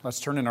Let's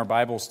turn in our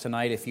Bibles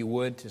tonight, if you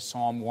would, to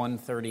Psalm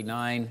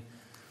 139.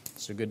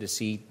 So good to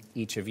see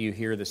each of you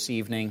here this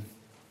evening.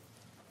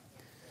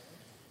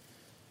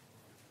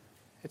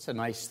 It's a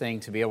nice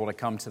thing to be able to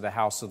come to the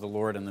house of the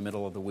Lord in the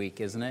middle of the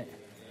week, isn't it?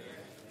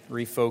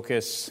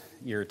 Refocus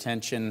your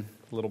attention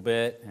a little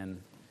bit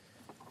and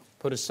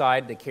put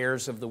aside the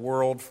cares of the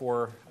world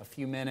for a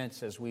few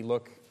minutes as we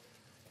look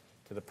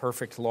to the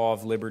perfect law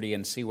of liberty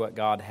and see what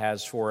God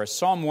has for us.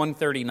 Psalm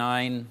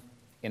 139,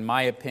 in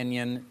my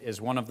opinion, is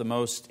one of the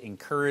most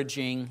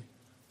encouraging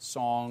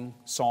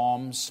songs,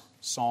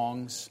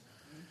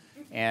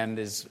 and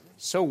is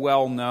so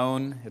well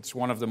known. It's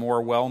one of the more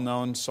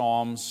well-known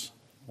psalms,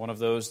 one of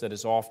those that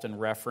is often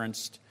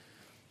referenced.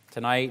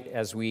 Tonight,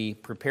 as we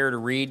prepare to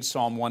read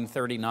Psalm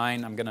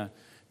 139, I'm going to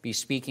be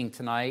speaking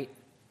tonight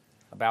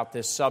about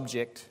this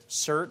subject,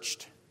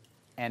 searched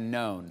and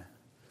known.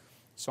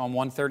 Psalm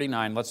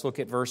 139, let's look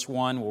at verse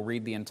 1. We'll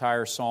read the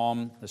entire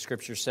psalm. The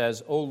scripture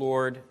says, O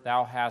Lord,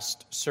 thou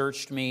hast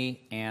searched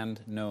me and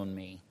known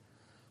me.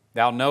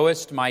 Thou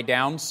knowest my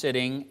down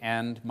sitting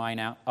and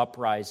mine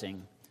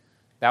uprising.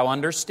 Thou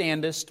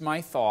understandest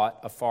my thought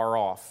afar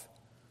off.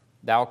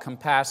 Thou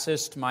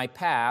compassest my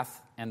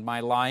path and my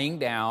lying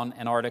down,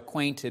 and art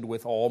acquainted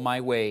with all my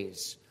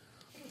ways.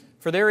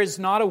 For there is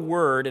not a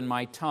word in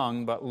my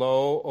tongue, but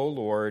lo, O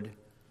Lord,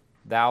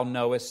 thou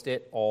knowest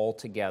it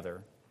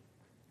altogether.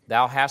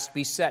 Thou hast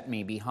beset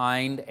me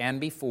behind and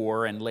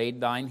before, and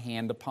laid thine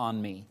hand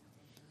upon me.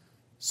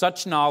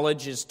 Such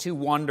knowledge is too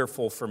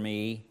wonderful for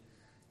me.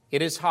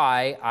 It is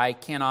high, I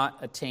cannot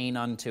attain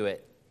unto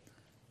it.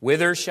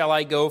 Whither shall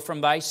I go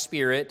from thy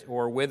spirit,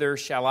 or whither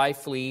shall I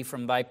flee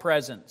from thy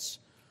presence?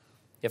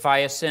 If I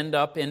ascend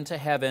up into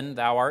heaven,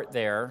 thou art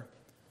there.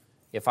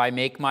 If I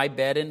make my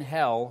bed in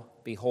hell,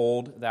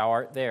 behold, thou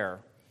art there.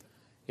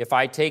 If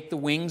I take the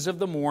wings of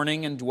the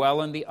morning and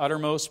dwell in the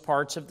uttermost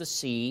parts of the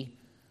sea,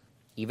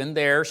 even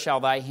there shall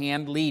thy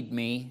hand lead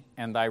me,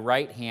 and thy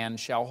right hand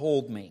shall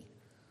hold me.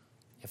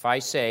 If I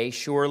say,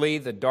 surely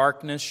the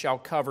darkness shall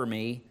cover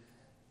me,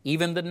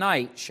 even the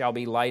night shall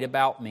be light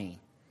about me.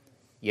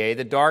 Yea,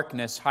 the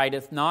darkness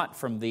hideth not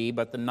from thee,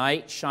 but the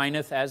night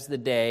shineth as the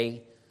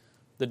day.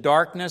 The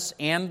darkness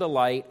and the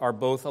light are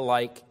both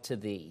alike to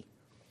thee.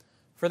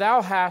 For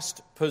thou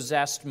hast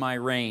possessed my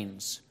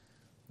reins.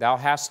 Thou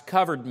hast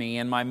covered me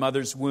in my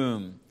mother's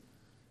womb.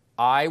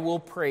 I will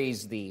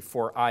praise thee,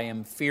 for I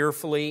am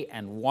fearfully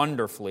and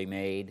wonderfully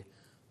made.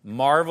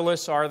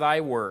 Marvelous are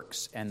thy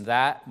works, and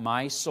that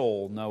my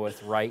soul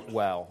knoweth right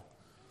well.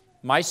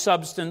 My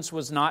substance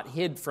was not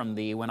hid from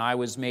thee when I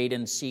was made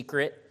in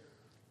secret,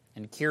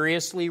 and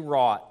curiously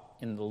wrought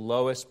in the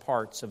lowest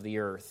parts of the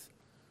earth.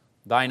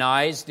 Thine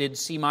eyes did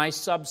see my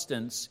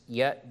substance,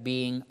 yet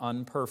being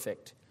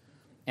unperfect.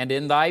 And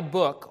in thy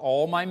book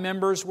all my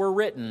members were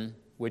written,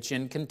 which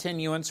in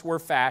continuance were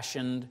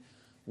fashioned,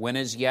 when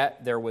as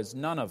yet there was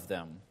none of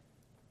them.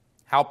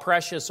 How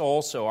precious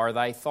also are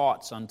thy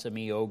thoughts unto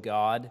me, O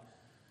God!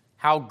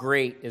 How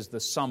great is the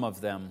sum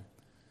of them!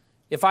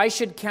 If I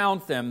should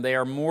count them, they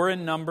are more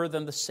in number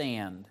than the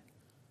sand.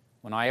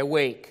 When I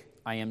awake,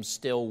 I am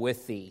still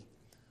with thee.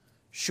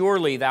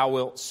 Surely thou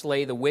wilt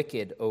slay the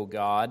wicked, O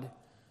God.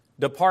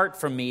 Depart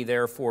from me,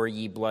 therefore,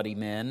 ye bloody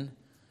men.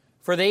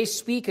 For they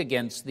speak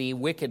against thee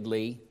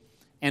wickedly,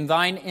 and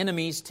thine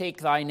enemies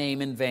take thy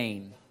name in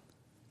vain.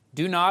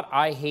 Do not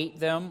I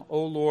hate them,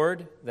 O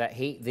Lord, that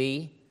hate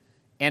thee?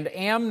 And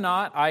am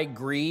not I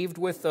grieved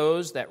with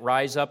those that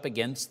rise up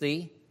against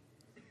thee?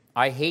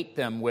 I hate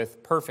them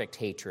with perfect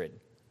hatred.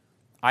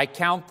 I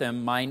count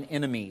them mine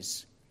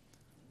enemies.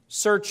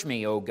 Search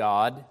me, O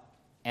God,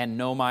 and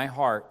know my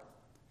heart.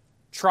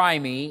 Try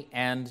me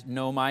and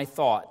know my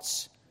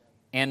thoughts,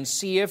 and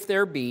see if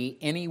there be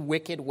any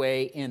wicked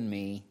way in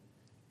me,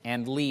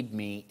 and lead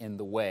me in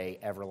the way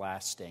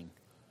everlasting.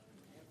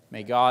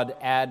 May God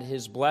add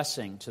His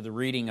blessing to the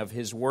reading of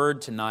His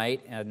Word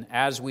tonight. And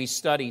as we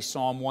study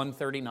Psalm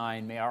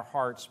 139, may our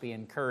hearts be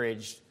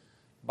encouraged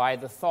by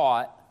the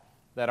thought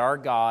that our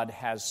God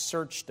has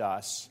searched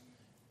us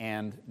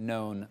and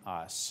known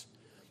us.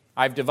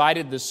 I've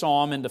divided the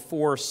psalm into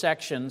 4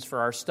 sections for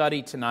our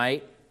study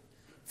tonight.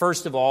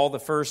 First of all, the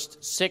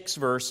first 6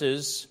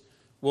 verses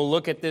will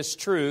look at this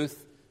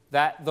truth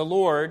that the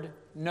Lord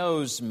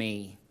knows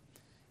me.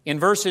 In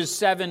verses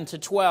 7 to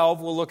 12,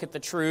 we'll look at the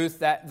truth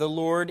that the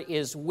Lord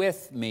is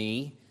with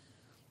me.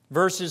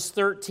 Verses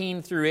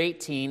 13 through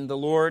 18, the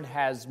Lord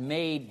has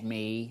made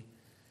me.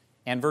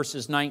 And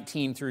verses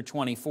 19 through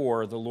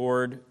 24, the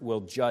Lord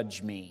will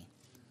judge me.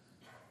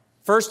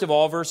 First of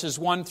all, verses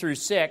 1 through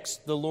 6,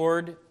 the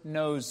Lord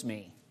knows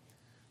me.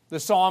 The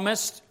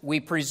psalmist,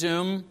 we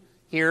presume,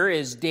 here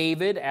is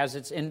David, as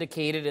it's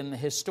indicated in the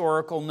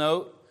historical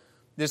note.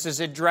 This is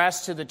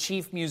addressed to the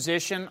chief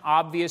musician.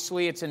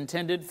 Obviously, it's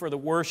intended for the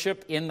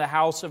worship in the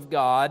house of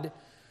God.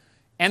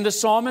 And the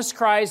psalmist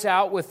cries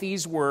out with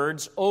these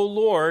words, O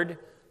Lord,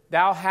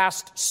 thou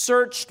hast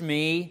searched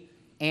me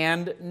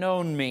and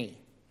known me.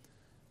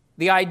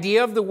 The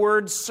idea of the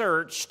word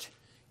searched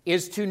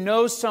is to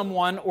know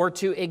someone or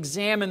to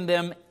examine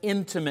them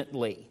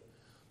intimately.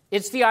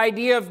 It's the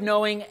idea of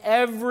knowing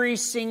every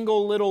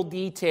single little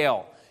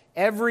detail,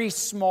 every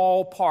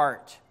small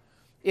part.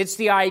 It's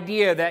the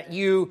idea that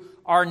you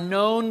are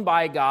known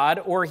by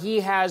God, or He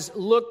has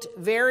looked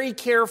very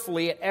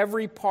carefully at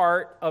every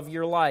part of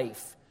your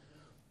life.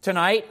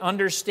 Tonight,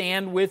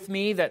 understand with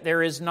me that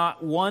there is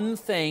not one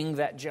thing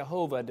that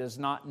Jehovah does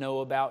not know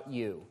about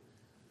you.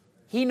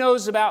 He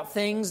knows about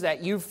things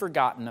that you've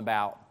forgotten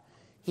about.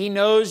 He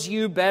knows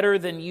you better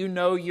than you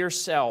know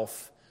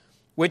yourself,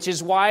 which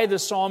is why the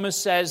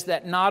psalmist says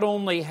that not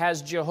only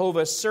has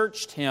Jehovah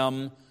searched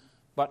him,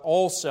 but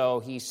also,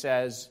 he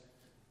says,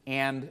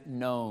 and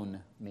known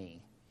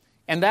me.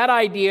 And that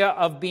idea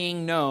of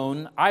being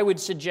known, I would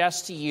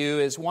suggest to you,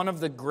 is one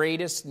of the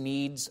greatest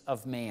needs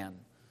of man.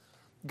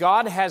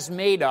 God has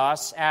made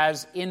us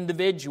as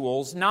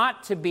individuals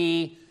not to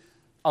be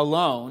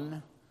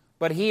alone,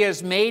 but He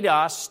has made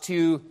us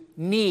to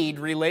need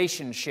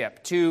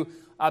relationship, to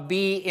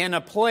be in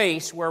a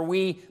place where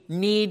we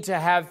need to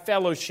have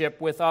fellowship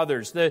with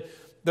others.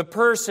 The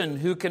person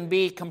who can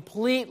be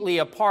completely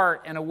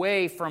apart and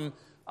away from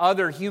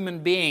other human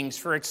beings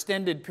for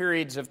extended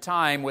periods of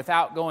time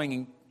without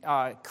going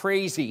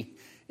crazy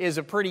is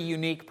a pretty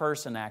unique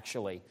person,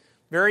 actually.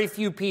 Very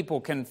few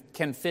people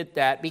can fit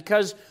that,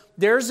 because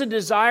there's a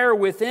desire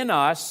within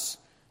us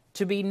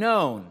to be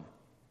known.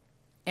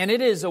 And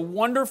it is a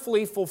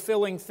wonderfully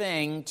fulfilling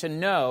thing to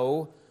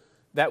know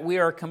that we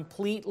are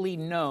completely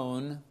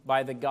known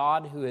by the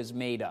God who has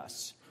made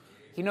us.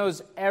 He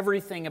knows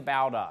everything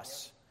about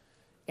us.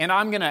 And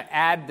I'm going to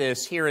add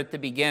this here at the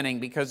beginning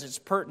because it's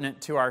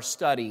pertinent to our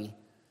study.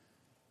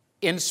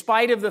 In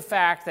spite of the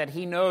fact that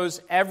He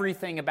knows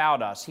everything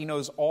about us, He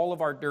knows all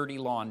of our dirty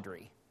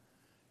laundry,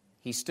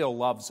 He still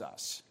loves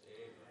us.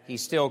 He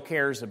still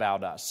cares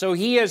about us. So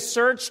He has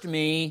searched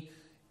me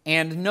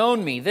and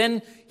known me.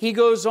 Then he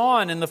goes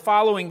on in the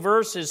following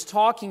verses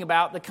talking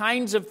about the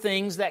kinds of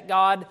things that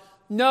God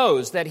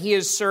knows, that He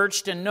has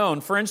searched and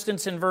known. For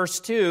instance, in verse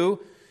 2,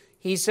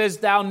 he says,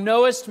 "Thou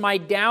knowest my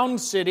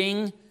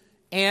downsitting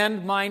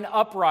and mine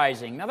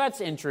uprising." Now that's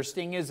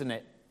interesting, isn't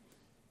it?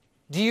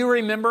 Do you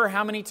remember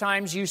how many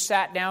times you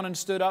sat down and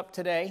stood up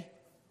today?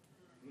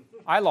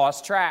 I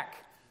lost track.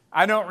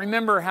 I don't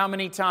remember how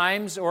many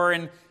times or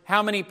in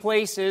how many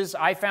places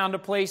I found a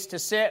place to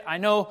sit. I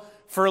know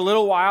for a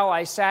little while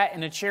I sat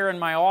in a chair in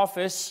my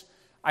office.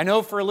 I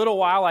know for a little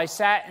while I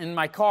sat in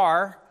my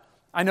car.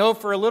 I know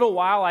for a little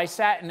while I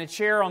sat in a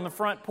chair on the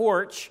front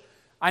porch.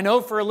 I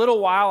know for a little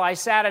while I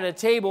sat at a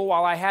table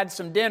while I had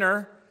some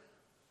dinner.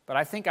 But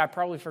I think I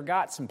probably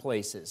forgot some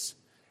places.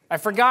 I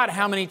forgot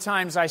how many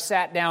times I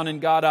sat down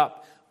and got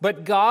up.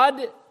 But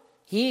God,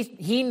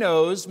 He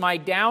knows my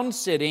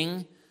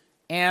downsitting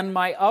and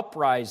my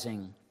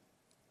uprising.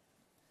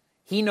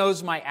 He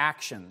knows my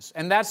actions.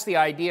 And that's the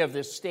idea of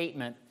this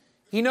statement.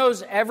 He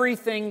knows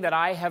everything that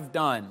I have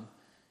done.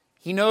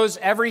 He knows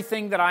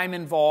everything that I'm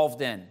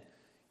involved in.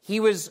 He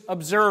was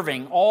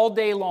observing all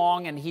day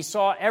long, and He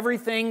saw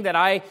everything that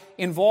I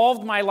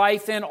involved my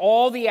life in,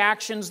 all the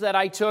actions that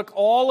I took,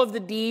 all of the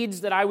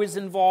deeds that I was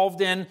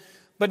involved in.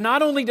 But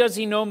not only does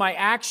He know my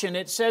action,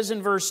 it says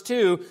in verse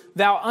 2,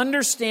 "Thou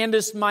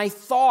understandest my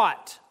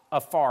thought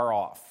afar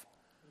off."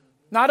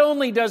 Not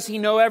only does He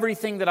know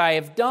everything that I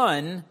have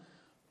done,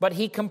 but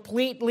He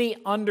completely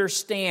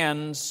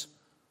understands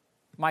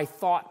my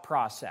thought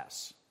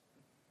process.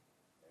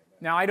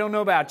 Now, I don't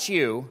know about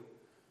you,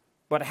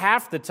 but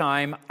half the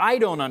time, I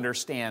don't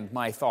understand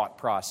my thought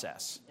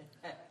process.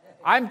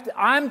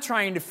 I'm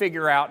trying to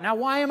figure out, now,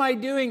 why am I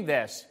doing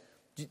this?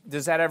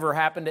 Does that ever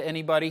happen to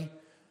anybody?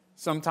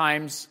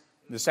 Sometimes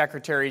the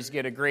secretaries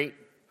get a great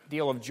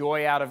deal of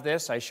joy out of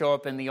this. I show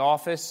up in the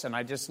office and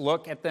I just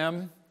look at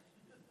them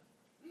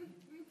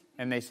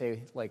and they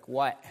say, like,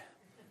 what?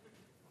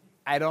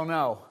 I don't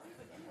know.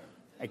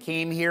 I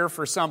came here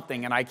for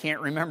something and I can't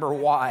remember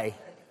why.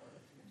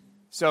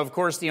 So, of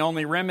course, the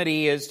only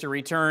remedy is to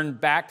return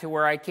back to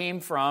where I came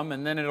from,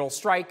 and then it'll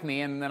strike me,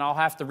 and then I'll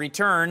have to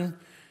return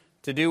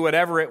to do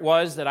whatever it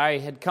was that I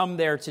had come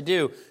there to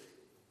do.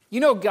 You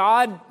know,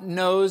 God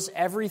knows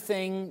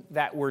everything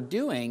that we're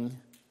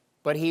doing,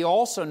 but He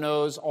also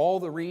knows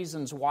all the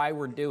reasons why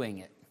we're doing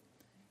it.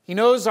 He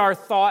knows our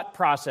thought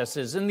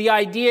processes. And the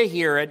idea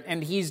here,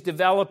 and He's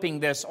developing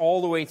this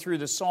all the way through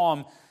the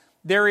psalm,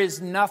 there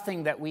is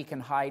nothing that we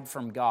can hide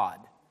from God.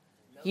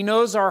 He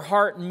knows our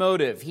heart and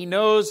motive. He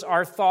knows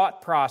our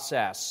thought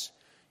process.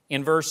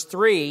 In verse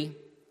 3,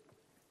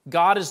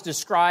 God is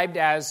described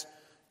as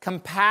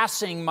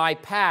compassing my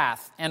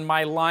path and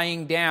my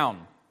lying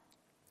down.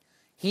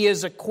 He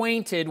is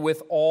acquainted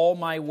with all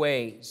my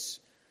ways.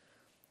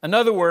 In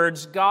other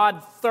words,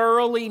 God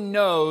thoroughly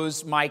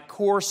knows my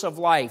course of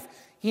life.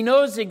 He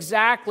knows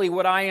exactly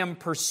what I am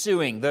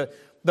pursuing.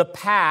 The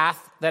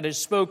path that is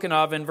spoken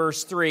of in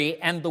verse 3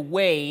 and the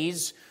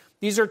ways.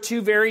 These are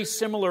two very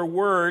similar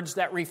words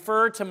that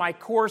refer to my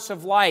course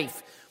of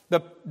life,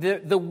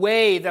 the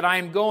way that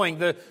I'm going,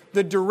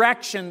 the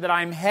direction that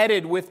I'm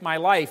headed with my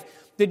life.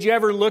 Did you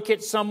ever look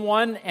at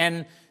someone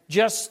and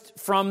just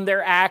from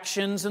their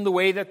actions and the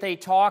way that they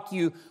talk,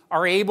 you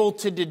are able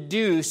to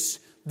deduce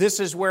this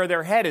is where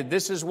they're headed.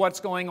 This is what's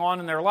going on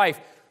in their life.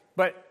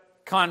 But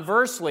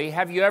conversely,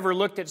 have you ever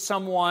looked at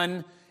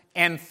someone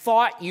and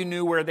thought you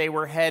knew where they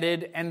were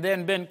headed and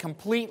then been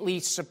completely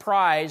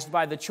surprised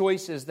by the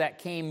choices that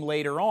came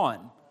later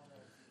on?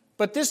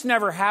 But this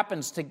never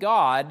happens to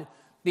God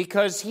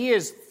because He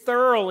is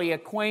thoroughly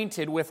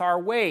acquainted with our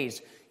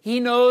ways. He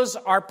knows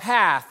our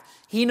path.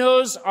 He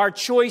knows our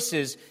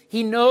choices.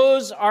 He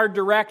knows our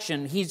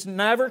direction. He's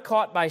never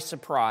caught by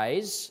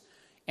surprise,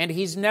 and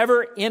He's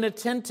never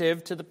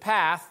inattentive to the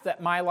path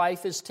that my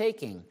life is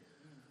taking.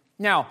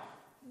 Now,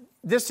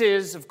 this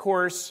is, of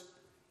course,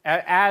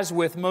 as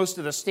with most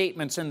of the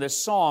statements in this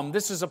psalm,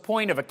 this is a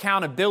point of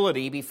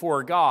accountability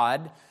before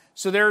God.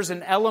 So there's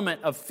an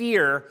element of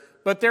fear,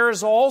 but there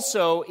is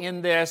also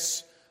in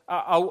this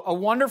a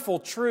wonderful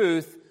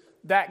truth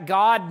that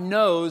God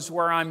knows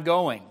where I'm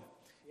going.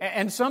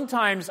 And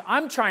sometimes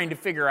I'm trying to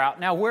figure out,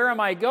 now where am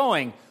I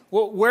going?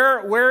 Well,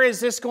 where is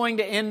this going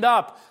to end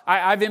up?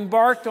 I've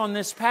embarked on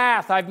this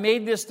path. I've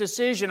made this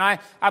decision. I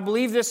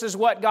believe this is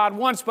what God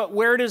wants, but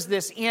where does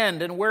this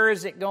end and where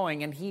is it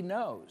going? And He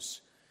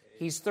knows.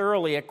 He's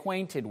thoroughly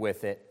acquainted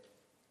with it.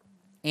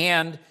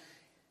 And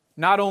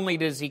not only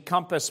does He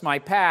compass my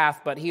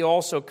path, but He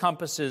also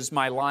compasses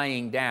my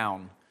lying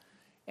down.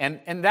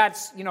 And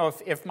that's,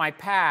 if my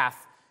path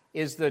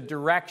is the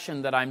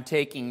direction that I'm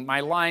taking,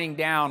 my lying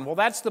down, well,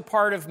 that's the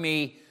part of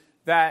me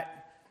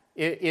that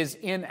is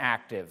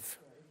inactive.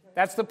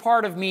 That's the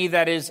part of me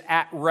that is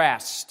at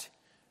rest.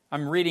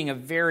 I'm reading a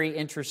very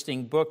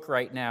interesting book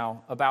right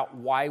now about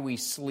why we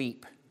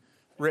sleep,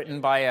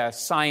 written by a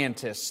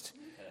scientist,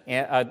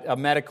 a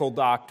medical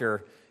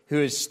doctor who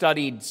has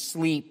studied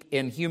sleep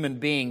in human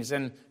beings.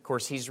 And, of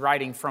course, he's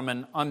writing from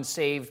an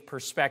unsaved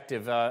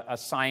perspective, a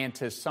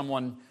scientist,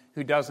 someone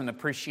who doesn't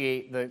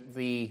appreciate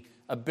the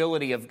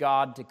ability of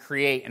God to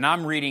create. And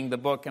I'm reading the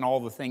book and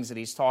all the things that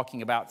he's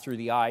talking about through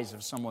the eyes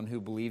of someone who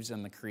believes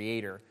in the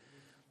Creator.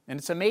 And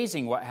it's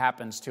amazing what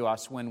happens to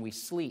us when we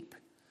sleep.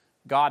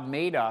 God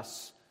made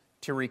us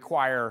to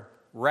require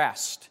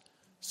rest.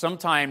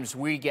 Sometimes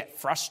we get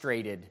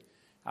frustrated.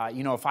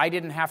 If I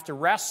didn't have to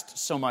rest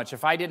so much,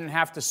 if I didn't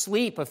have to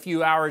sleep a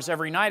few hours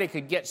every night, I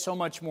could get so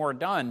much more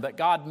done. But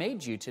God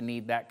made you to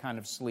need that kind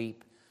of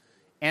sleep.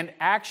 And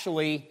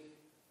actually,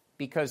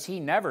 because He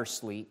never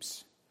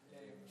sleeps,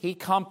 He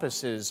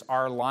compasses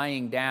our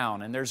lying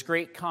down. And there's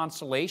great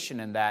consolation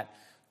in that.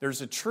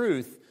 There's a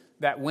truth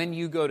that when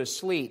you go to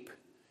sleep,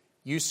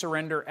 you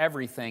surrender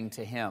everything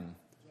to Him.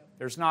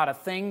 There's not a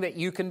thing that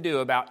you can do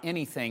about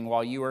anything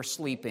while you are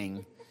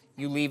sleeping.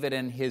 You leave it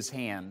in His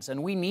hands.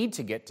 And we need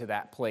to get to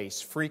that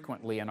place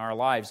frequently in our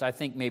lives. I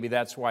think maybe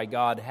that's why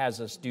God has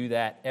us do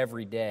that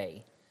every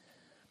day.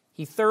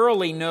 He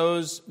thoroughly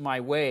knows my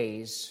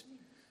ways.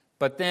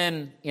 But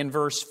then in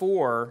verse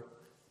 4,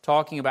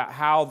 talking about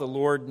how the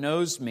Lord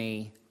knows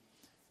me,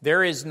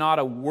 there is not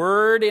a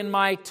word in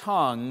my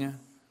tongue,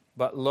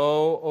 but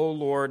lo, O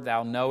Lord,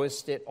 Thou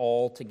knowest it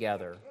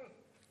altogether.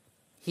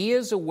 He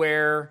is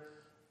aware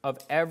of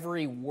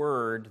every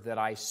word that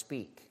I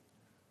speak.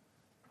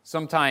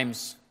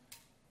 Sometimes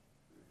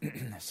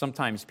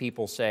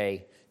people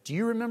say, do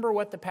you remember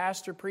what the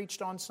pastor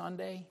preached on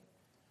Sunday?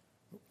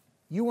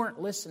 You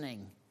weren't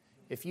listening.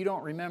 If you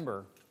don't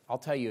remember, I'll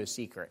tell you a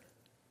secret.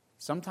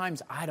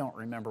 Sometimes I don't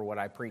remember what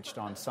I preached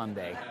on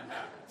Sunday.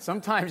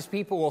 Sometimes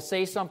people will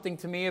say something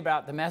to me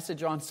about the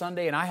message on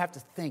Sunday, and I have to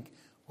think,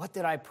 what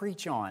did I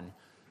preach on?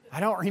 I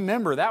don't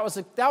remember. That was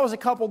a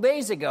couple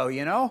days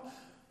ago,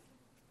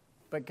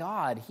 But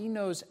God, He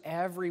knows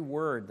every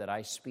word that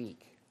I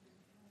speak.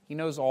 He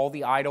knows all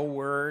the idle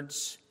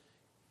words.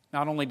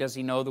 Not only does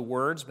He know the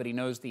words, but He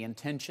knows the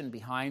intention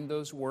behind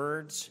those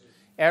words.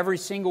 Every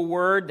single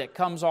word that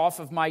comes off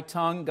of my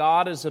tongue,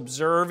 God is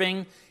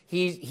observing.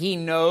 He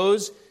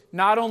knows.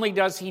 Not only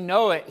does He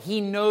know it,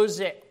 He knows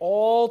it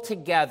all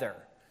together.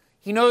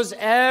 He knows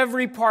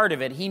every part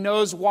of it. He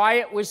knows why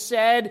it was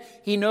said.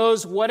 He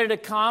knows what it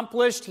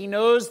accomplished. He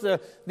knows the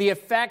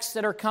effects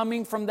that are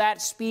coming from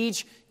that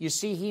speech. You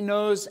see, He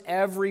knows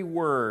every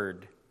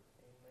word.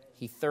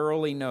 He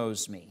thoroughly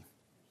knows me.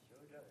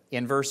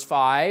 In verse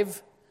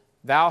 5,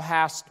 Thou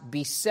hast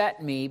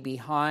beset me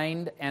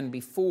behind and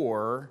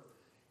before,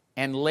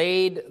 and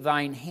laid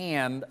Thine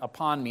hand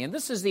upon me. And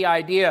this is the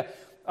idea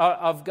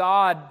of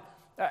God.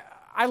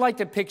 I like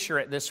to picture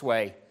it this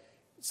way.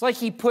 It's like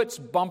He puts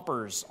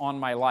bumpers on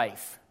my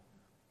life.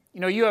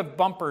 You have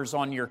bumpers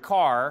on your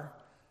car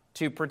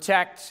to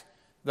protect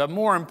the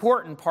more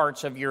important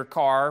parts of your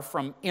car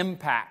from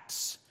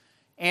impacts.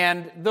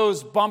 And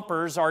those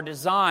bumpers are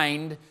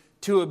designed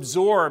to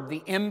absorb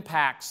the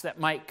impacts that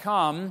might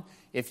come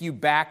if you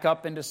back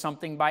up into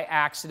something by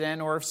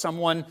accident or if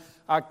someone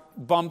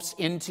bumps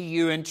into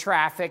you in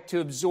traffic, to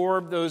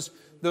absorb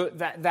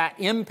that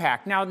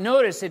impact. Now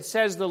notice it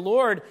says the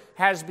Lord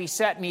has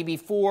beset me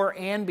before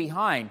and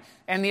behind.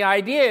 And the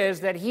idea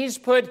is that He's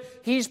put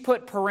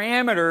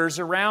parameters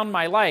around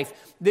my life.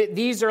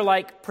 These are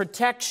like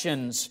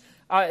protections.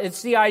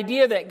 It's the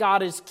idea that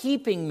God is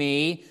keeping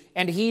me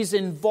and He's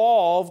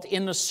involved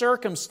in the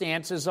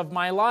circumstances of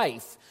my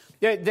life.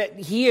 that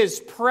He is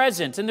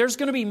present. And there's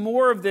going to be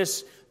more of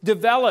this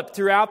developed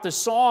throughout the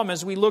psalm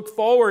as we look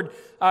forward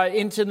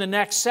into the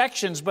next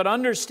sections. But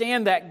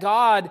understand that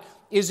God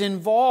is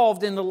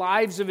involved in the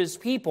lives of His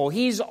people.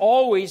 He's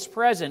always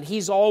present.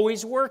 He's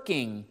always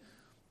working.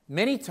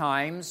 Many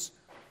times,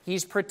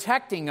 He's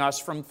protecting us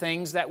from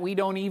things that we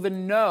don't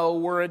even know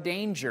were a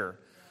danger.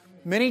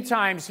 Many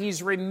times,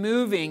 He's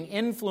removing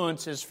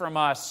influences from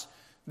us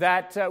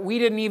that we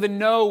didn't even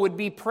know would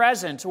be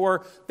present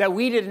or that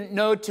we didn't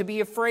know to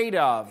be afraid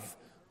of.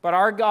 But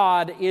our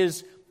God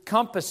is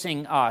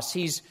compassing us.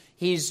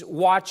 He's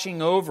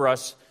watching over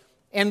us.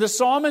 And the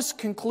psalmist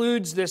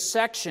concludes this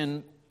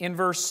section in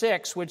verse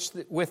 6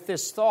 with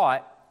this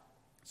thought,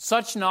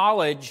 "Such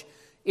knowledge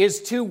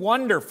is too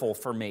wonderful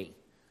for me.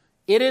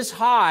 It is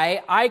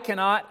high, I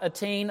cannot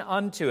attain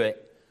unto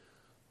it."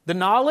 The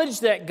knowledge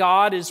that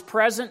God is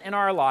present in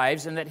our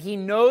lives and that He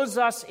knows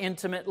us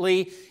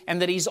intimately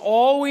and that He's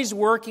always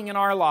working in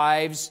our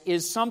lives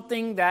is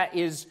something that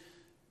is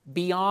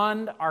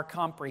beyond our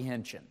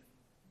comprehension.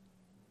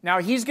 Now,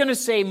 he's going to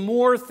say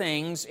more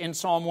things in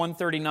Psalm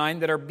 139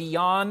 that are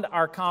beyond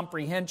our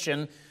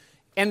comprehension.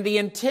 And the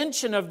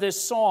intention of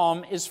this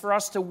psalm is for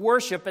us to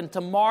worship and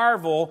to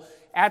marvel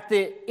at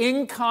the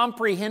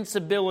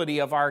incomprehensibility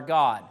of our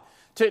God.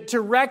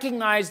 To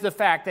recognize the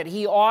fact that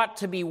He ought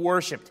to be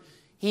worshiped.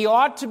 He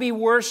ought to be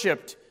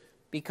worshiped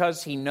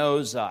because He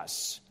knows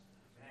us.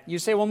 You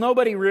say, well,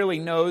 nobody really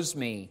knows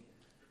me.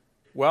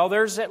 Well,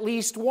 there's at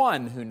least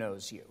one who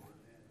knows you.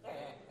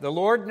 The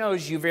Lord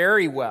knows you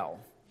very well.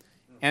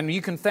 And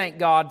you can thank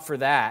God for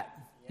that.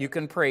 You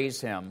can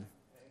praise Him.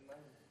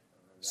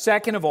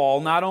 Second of all,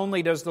 not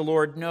only does the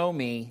Lord know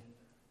me,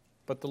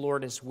 but the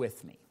Lord is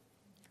with me.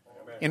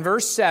 In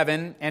verse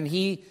 7, and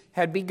he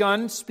had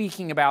begun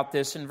speaking about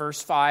this in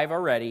verse 5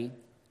 already,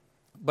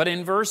 but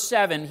in verse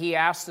 7 he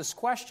asked this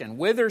question,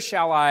 "Whither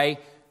shall I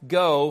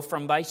go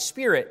from Thy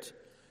Spirit?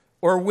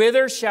 Or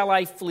whither shall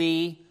I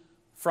flee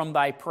from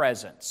Thy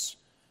presence?"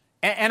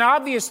 And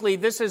obviously,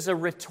 this is a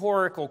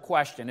rhetorical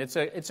question. It's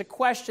a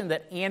question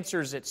that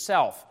answers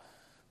itself.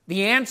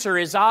 The answer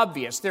is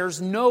obvious.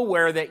 There's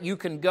nowhere that you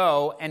can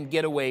go and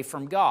get away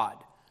from God.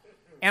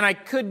 And I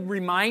could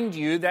remind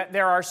you that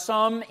there are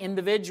some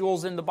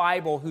individuals in the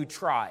Bible who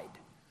tried.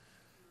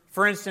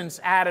 For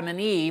instance, Adam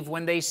and Eve,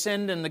 when they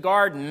sinned in the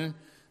garden,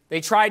 they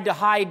tried to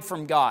hide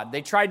from God.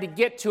 They tried to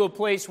get to a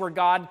place where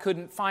God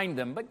couldn't find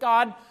them. But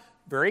God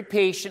very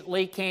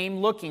patiently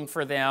came looking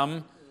for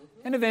them.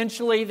 And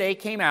eventually they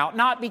came out,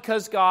 not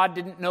because God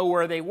didn't know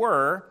where they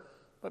were,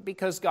 but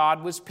because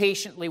God was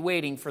patiently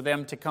waiting for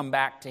them to come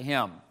back to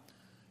Him.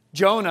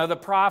 Jonah, the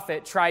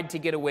prophet, tried to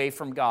get away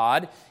from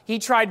God. He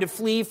tried to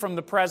flee from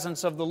the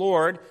presence of the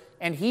Lord,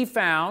 and he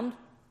found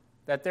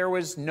that there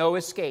was no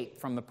escape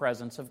from the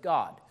presence of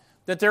God,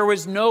 that there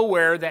was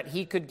nowhere that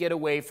he could get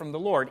away from the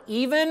Lord.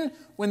 Even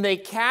when they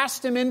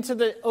cast him into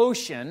the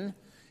ocean,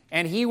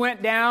 and he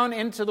went down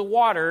into the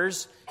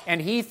waters,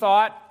 and he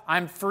thought,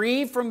 I'm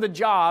free from the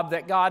job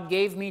that God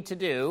gave me to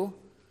do.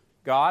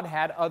 God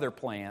had other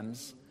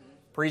plans,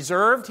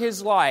 preserved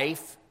his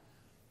life,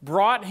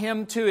 brought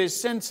him to his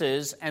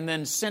senses, and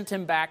then sent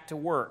him back to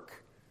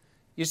work.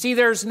 You see,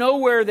 there's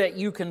nowhere that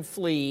you can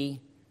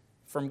flee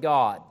from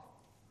God.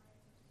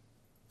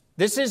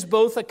 This is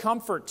both a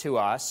comfort to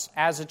us.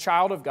 As a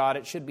child of God,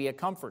 it should be a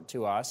comfort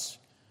to us.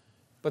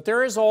 But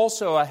there is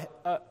also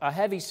a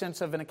heavy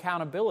sense of an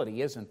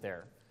accountability, isn't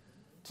there?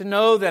 To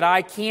know that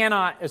I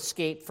cannot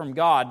escape from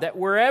God, that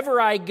wherever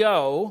I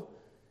go,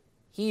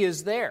 He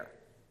is there.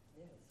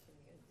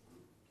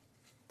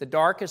 The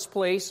darkest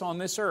place on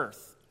this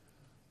earth,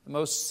 the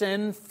most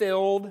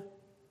sin-filled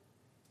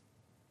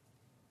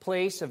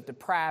place of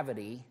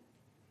depravity,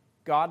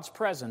 God's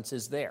presence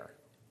is there.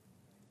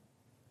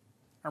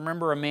 I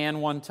remember a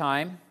man one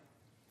time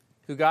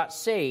who got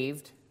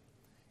saved,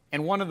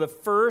 and one of the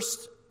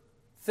first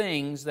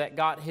things that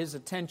got his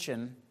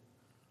attention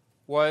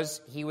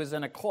was he was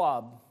in a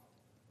club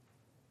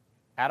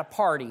at a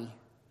party,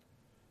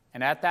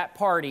 and at that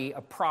party,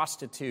 a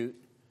prostitute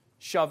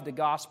shoved a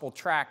gospel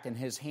tract in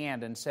his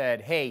hand and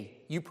said, "Hey,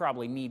 you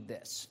probably need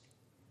this."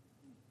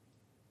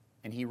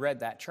 And he read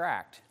that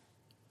tract,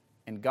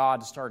 and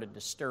God started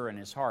to stir in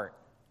his heart.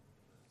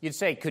 You'd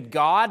say, could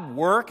God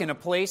work in a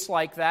place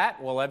like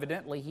that? Well,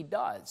 evidently He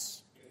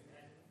does.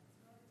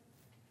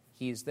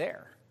 He's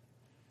there.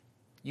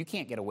 You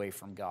can't get away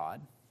from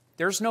God.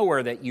 There's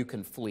nowhere that you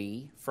can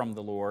flee from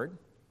the Lord.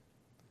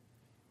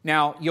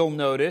 Now, you'll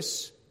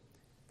notice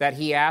that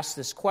he asks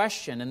this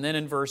question, and then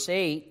in verse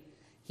 8,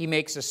 he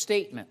makes a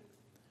statement.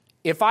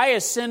 If I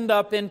ascend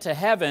up into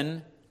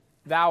heaven,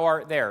 thou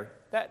art there.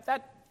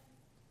 That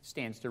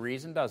stands to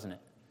reason, doesn't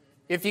it?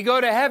 If you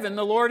go to heaven,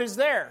 the Lord is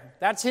there.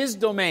 That's His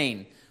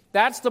domain.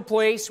 That's the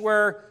place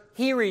where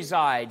He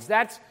resides.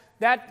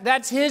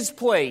 That's His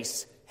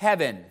place,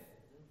 heaven.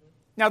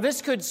 Now,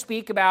 this could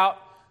speak about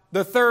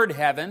the third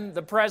heaven,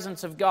 the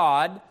presence of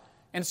God.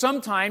 And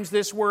sometimes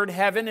this word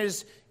heaven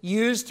is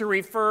used to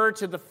refer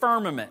to the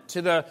firmament,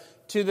 to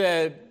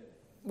the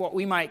what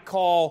we might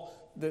call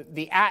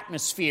the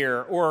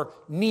atmosphere or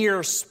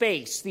near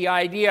space, the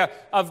idea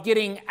of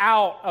getting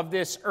out of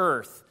this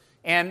earth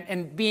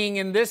and being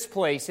in this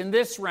place, in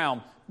this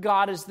realm.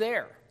 God is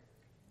there.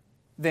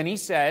 Then he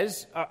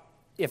says,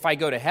 if I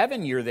go to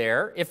heaven, you're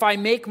there. If I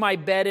make my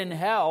bed in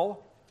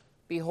hell,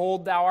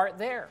 behold, thou art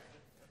there.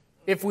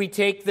 If we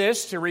take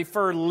this to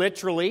refer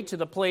literally to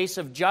the place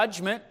of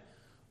judgment,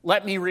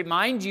 let me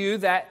remind you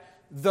that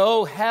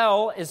though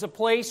hell is a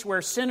place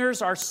where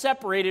sinners are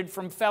separated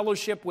from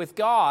fellowship with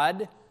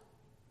God,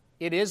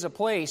 it is a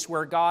place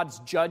where God's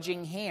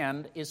judging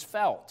hand is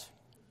felt.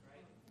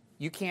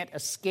 You can't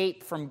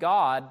escape from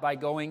God by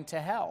going to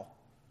hell.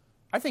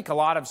 I think a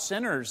lot of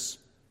sinners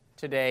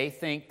today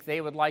think they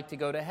would like to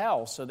go to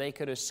hell so they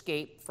could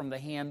escape from the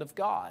hand of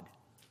God.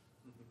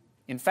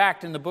 In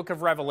fact, in the book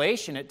of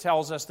Revelation, it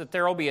tells us that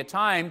there will be a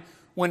time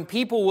when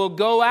people will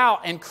go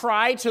out and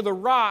cry to the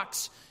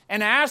rocks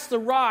and ask the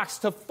rocks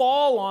to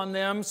fall on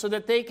them so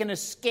that they can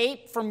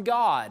escape from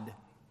God.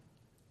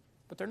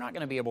 But they're not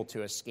going to be able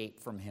to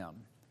escape from Him.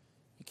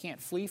 You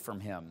can't flee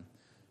from Him.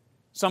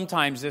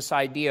 Sometimes this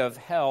idea of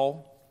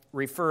hell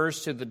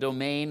refers to the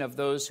domain of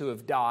those who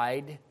have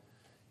died.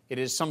 It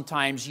is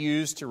sometimes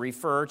used to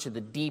refer to the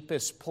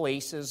deepest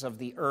places of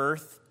the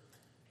earth.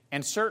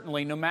 And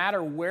certainly, no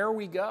matter where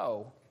we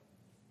go,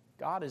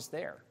 God is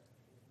there.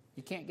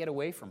 You can't get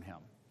away from Him.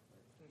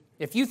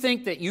 If you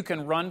think that you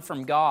can run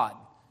from God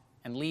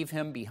and leave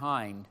Him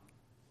behind,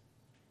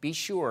 be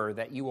sure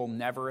that you will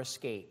never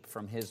escape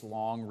from His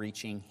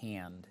long-reaching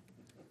hand.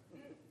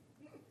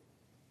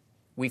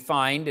 We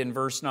find in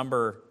verse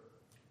number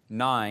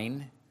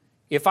 9,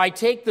 if I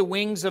take the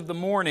wings of the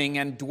morning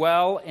and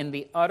dwell in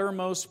the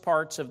uttermost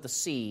parts of the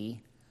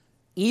sea,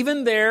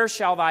 even there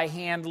shall thy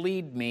hand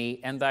lead me,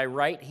 and thy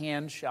right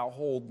hand shall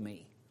hold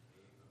me.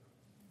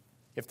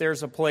 If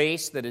there's a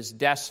place that is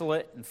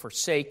desolate and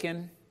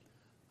forsaken,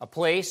 a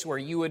place where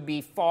you would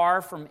be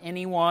far from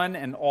anyone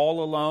and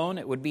all alone,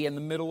 it would be in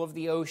the middle of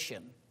the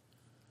ocean.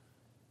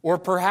 Or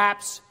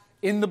perhaps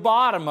in the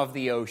bottom of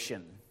the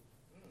ocean.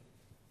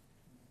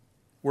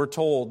 We're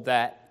told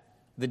that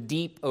the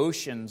deep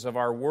oceans of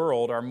our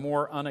world are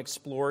more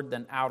unexplored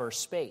than outer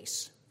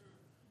space.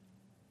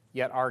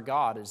 Yet our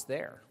God is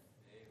there.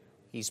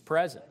 He's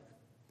present.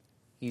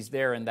 He's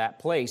there in that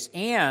place.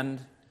 And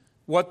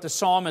what the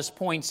psalmist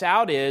points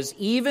out is,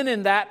 even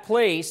in that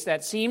place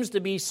that seems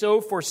to be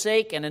so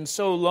forsaken and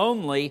so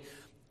lonely,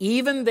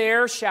 even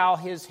there shall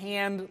His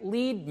hand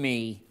lead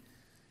me,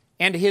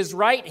 and His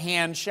right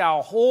hand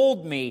shall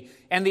hold me.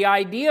 And the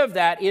idea of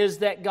that is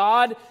that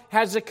God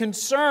has a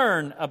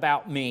concern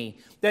about me,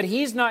 that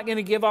He's not going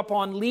to give up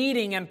on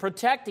leading and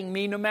protecting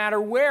me no matter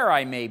where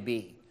I may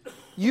be.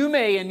 You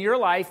may in your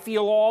life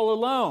feel all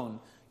alone.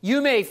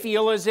 You may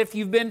feel as if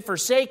you've been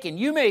forsaken.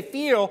 You may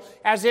feel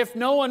as if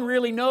no one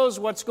really knows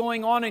what's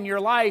going on in your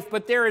life,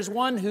 but there is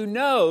one who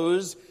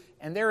knows,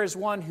 and there is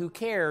one who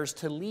cares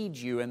to lead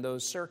you in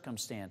those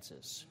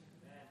circumstances.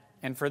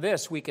 And for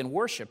this, we can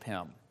worship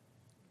Him.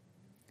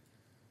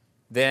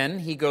 Then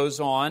he goes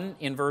on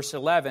in verse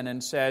 11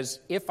 and says,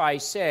 if I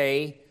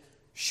say,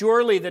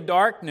 surely the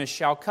darkness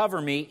shall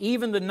cover me,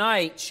 even the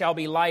night shall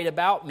be light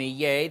about me,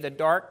 yea, the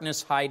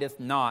darkness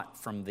hideth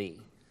not from thee.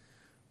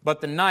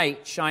 But the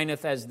night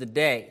shineth as the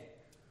day.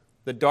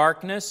 The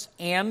darkness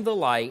and the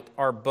light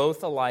are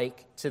both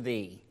alike to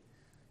thee.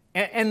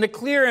 And the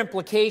clear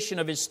implication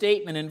of his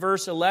statement in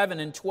verse 11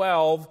 and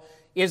 12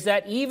 is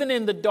that even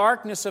in the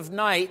darkness of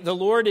night, the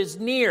Lord is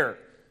near,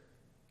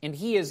 and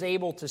He is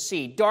able to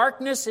see.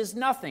 Darkness is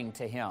nothing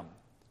to Him.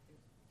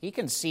 He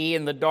can see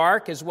in the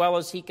dark as well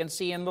as He can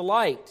see in the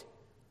light.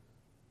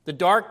 The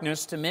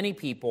darkness, to many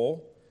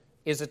people,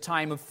 is a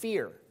time of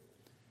fear.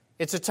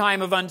 It's a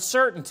time of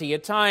uncertainty, a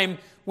time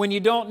when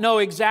you don't know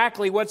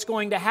exactly what's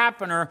going to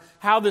happen or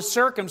how the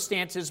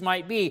circumstances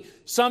might be.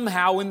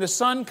 Somehow, when the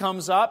sun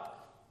comes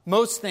up,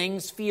 most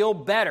things feel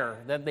better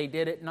than they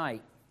did at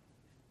night.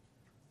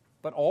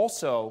 But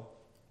also,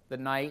 the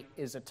night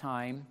is a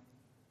time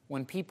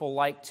when people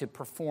like to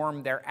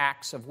perform their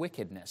acts of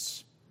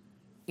wickedness.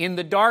 In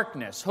the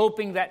darkness,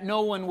 hoping that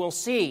no one will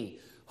see,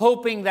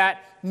 hoping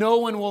that no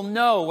one will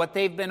know what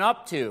they've been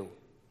up to.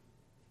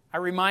 I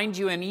remind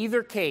you, in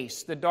either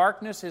case, the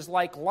darkness is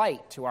like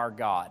light to our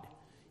God.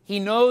 He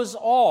knows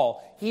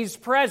all. He's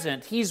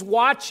present. He's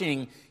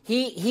watching.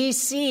 He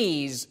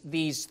sees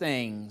these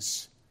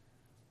things.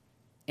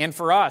 And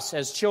for us,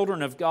 as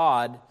children of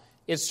God,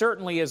 it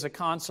certainly is a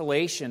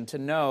consolation to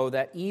know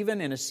that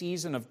even in a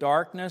season of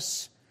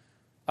darkness,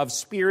 of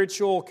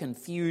spiritual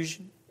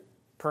confusion,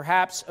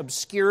 perhaps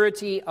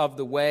obscurity of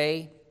the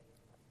way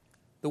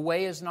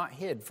is not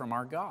hid from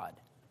our God.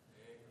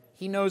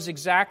 He knows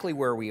exactly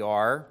where we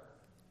are.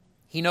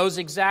 He knows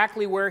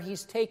exactly where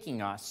He's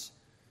taking us.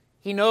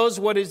 He knows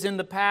what is in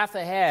the path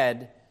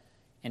ahead,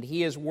 and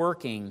He is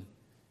working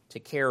to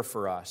care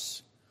for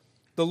us.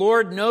 The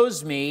Lord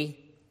knows me.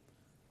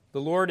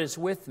 The Lord is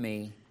with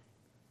me.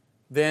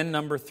 Then,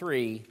 number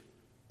 3,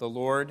 the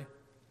Lord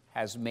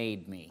has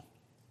made me.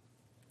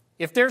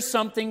 If there's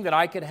something that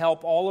I could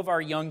help all of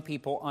our young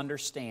people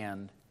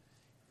understand,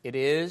 it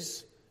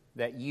is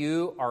that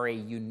you are a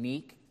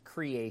unique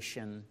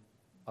creation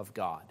of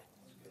God.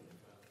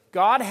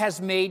 God has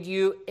made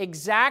you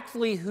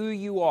exactly who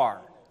you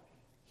are.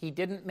 He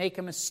didn't make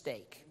a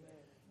mistake.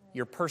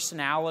 Your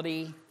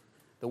personality,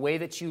 the way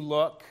that you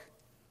look,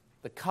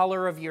 the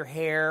color of your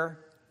hair,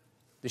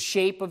 the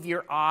shape of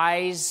your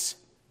eyes,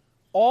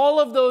 all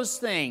of those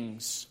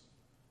things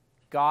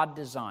God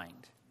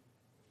designed,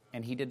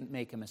 and He didn't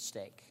make a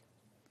mistake.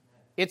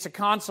 It's a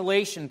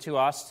consolation to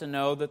us to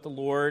know that the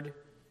Lord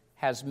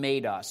has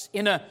made us.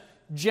 In a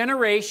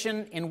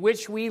generation in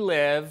which we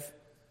live,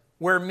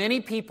 where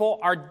many people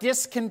are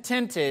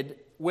discontented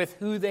with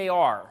who they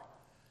are,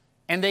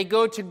 and they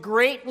go to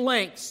great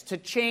lengths to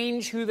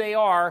change who they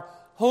are,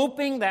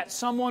 hoping that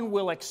someone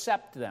will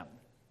accept them.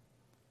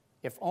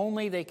 If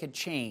only they could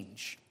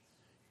change.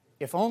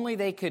 If only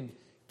they could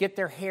get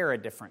their hair a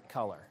different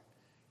color.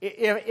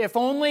 If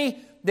only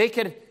they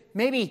could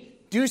maybe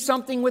do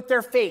something with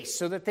their face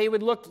so that they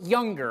would look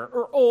younger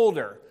or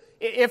older.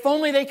 If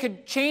only they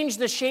could change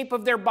the shape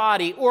of their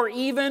body, or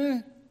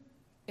even,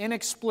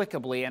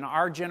 inexplicably in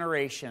our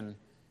generation,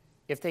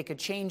 if they could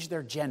change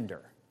their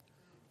gender.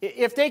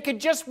 If they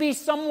could just be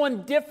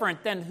someone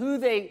different than who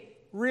they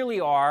really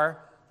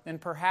are, then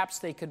perhaps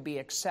they could be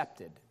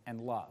accepted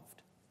and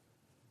loved.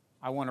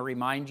 I want to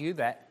remind you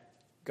that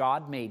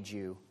God made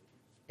you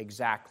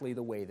exactly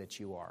the way that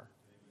you are.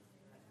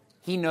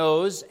 He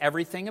knows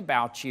everything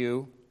about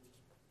you.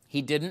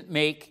 He didn't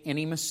make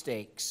any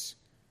mistakes.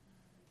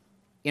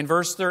 In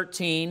verse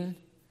 13,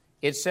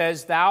 it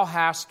says, "Thou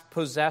hast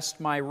possessed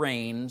my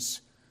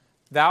reins.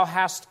 Thou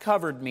hast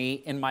covered me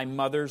in my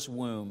mother's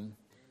womb."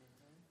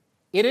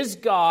 It is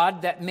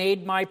God that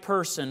made my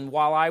person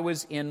while I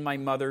was in my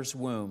mother's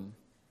womb.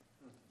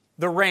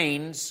 The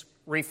reins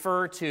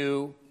refer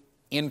to,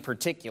 in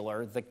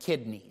particular, the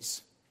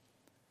kidneys.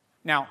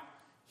 Now,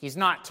 he's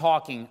not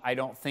talking, I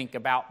don't think,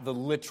 about the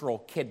literal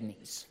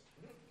kidneys.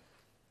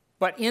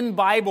 But in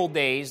Bible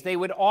days, they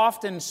would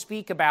often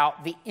speak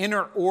about the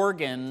inner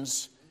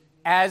organs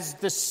as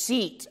the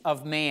seat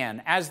of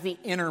man, as the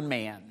inner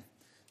man.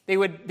 They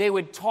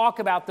would talk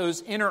about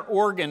those inner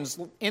organs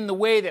in the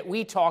way that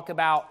we talk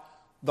about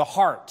the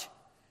heart.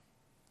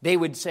 They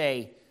would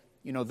say,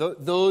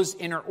 those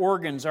inner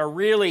organs are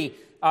really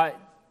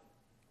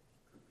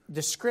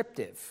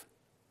descriptive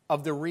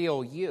of the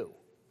real you.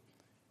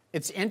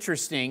 It's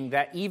interesting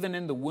that even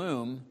in the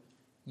womb,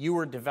 you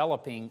were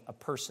developing a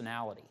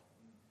personality.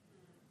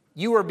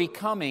 You were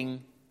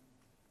becoming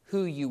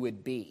who you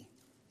would be.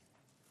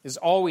 It's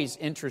always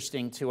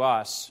interesting to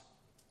us.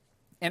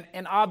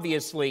 And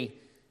obviously,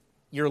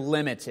 you're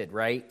limited,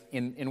 right,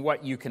 in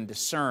what you can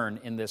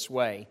discern in this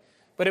way.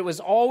 But it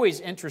was always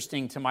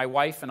interesting to my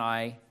wife and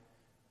I,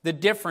 the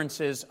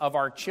differences of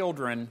our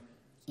children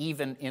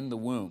even in the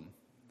womb.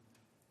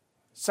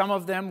 Some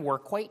of them were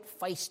quite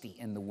feisty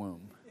in the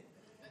womb.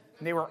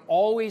 They were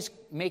always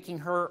making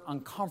her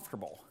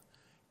uncomfortable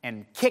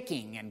and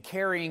kicking and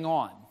carrying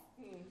on.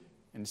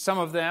 And some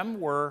of them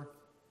were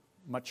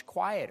much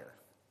quieter,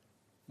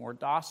 more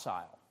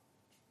docile.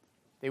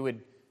 They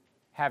would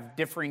have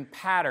differing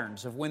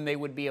patterns of when they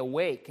would be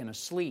awake and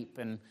asleep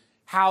and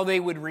how they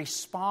would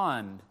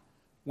respond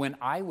when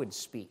I would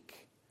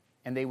speak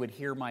and they would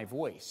hear my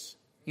voice.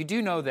 You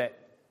do know that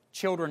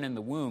children in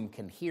the womb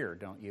can hear,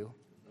 don't you?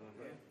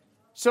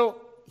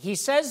 So he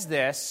says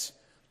this,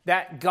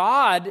 that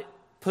God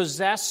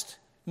possessed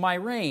my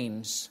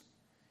reins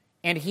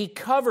and He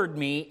covered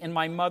me in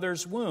my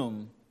mother's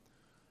womb.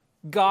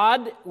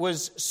 God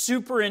was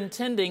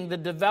superintending the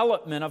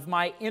development of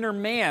my inner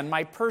man,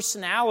 my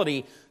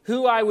personality,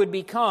 who I would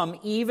become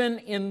even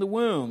in the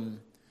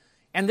womb.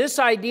 And this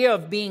idea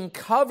of being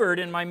covered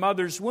in my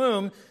mother's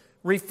womb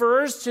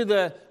refers to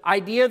the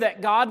idea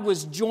that God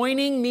was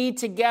joining me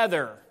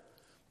together,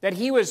 that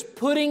He was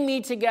putting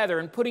me together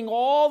and putting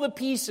all the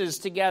pieces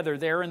together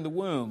there in the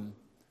womb,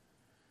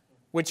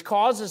 which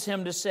causes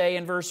Him to say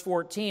in verse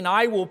 14,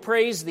 "I will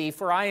praise Thee,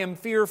 for I am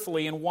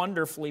fearfully and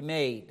wonderfully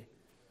made.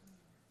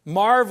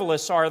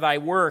 Marvelous are Thy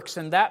works,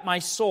 and that my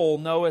soul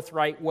knoweth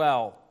right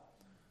well."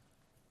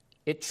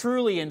 It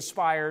truly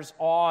inspires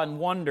awe and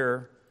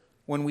wonder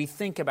when we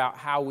think about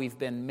how we've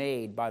been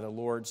made by the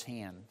Lord's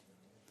hand.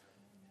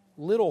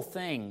 Little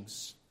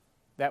things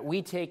that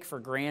we take for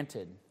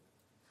granted,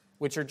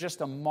 which are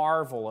just a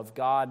marvel of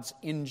God's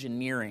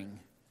engineering,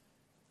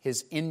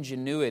 His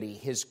ingenuity,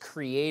 His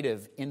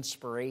creative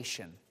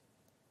inspiration.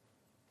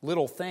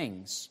 Little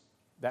things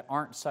that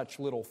aren't such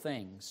little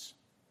things,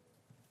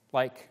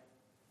 like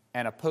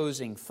an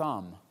opposing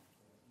thumb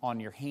on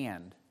your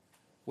hand,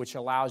 which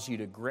allows you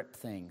to grip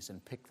things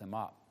and pick them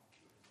up.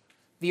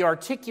 The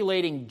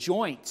articulating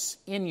joints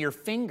in your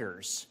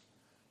fingers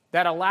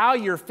that allow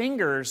your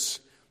fingers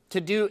to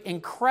do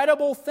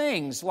incredible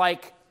things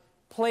like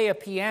play a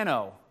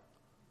piano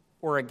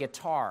or a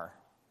guitar,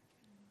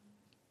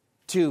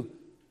 to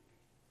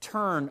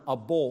turn a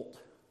bolt,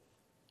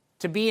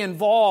 to be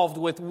involved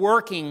with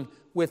working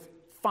with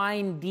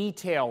fine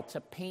detail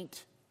to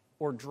paint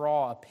or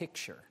draw a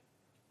picture.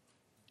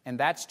 And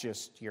that's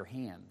just your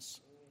hands.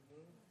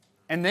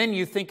 And then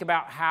you think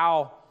about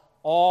how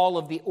all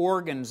of the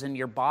organs in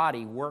your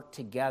body work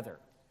together.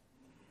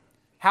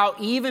 How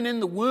even in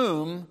the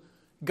womb,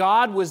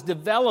 God was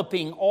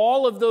developing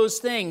all of those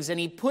things, and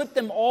He put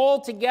them all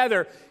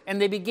together,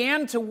 and they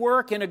began to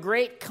work in a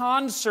great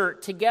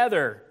concert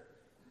together.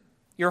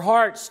 Your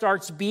heart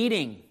starts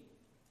beating.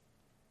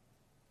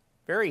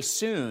 Very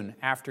soon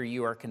after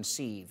you are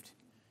conceived,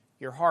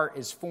 your heart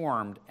is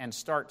formed and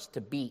starts to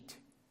beat.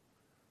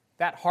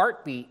 That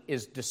heartbeat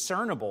is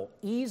discernible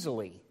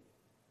easily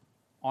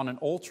on an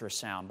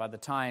ultrasound by the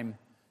time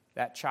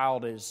that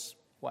child is,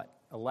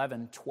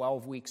 11,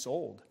 12 weeks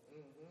old.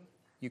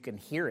 You can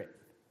hear it.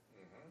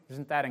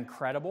 Isn't that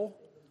incredible?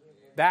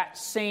 That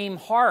same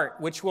heart,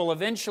 which will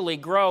eventually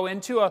grow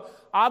into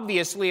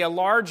obviously a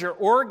larger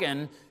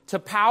organ to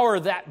power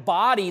that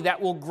body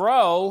that will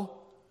grow,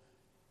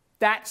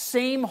 that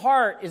same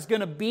heart is going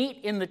to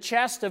beat in the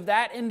chest of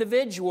that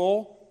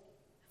individual,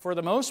 for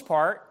the most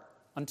part,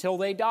 until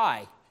they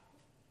die.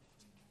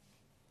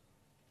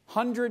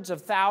 Hundreds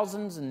of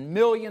thousands and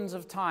millions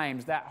of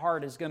times that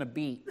heart is going to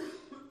beat.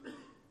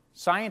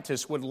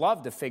 Scientists would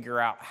love to figure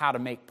out how to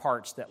make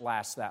parts that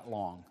last that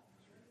long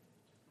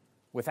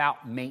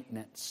without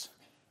maintenance.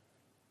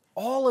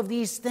 All of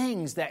these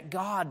things that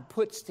God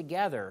puts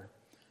together,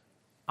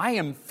 I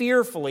am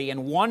fearfully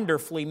and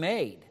wonderfully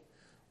made.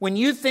 When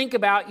you think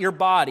about your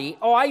body,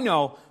 I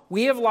know,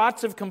 we have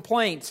lots of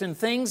complaints and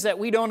things that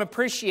we don't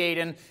appreciate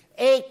and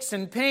aches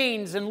and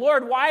pains. And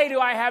Lord, why do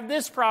I have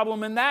this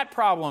problem and that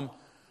problem?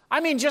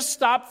 Just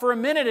stop for a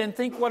minute and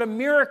think what a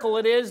miracle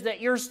it is that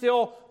you're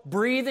still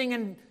breathing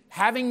and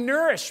having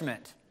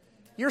nourishment.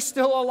 You're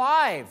still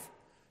alive.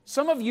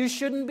 Some of you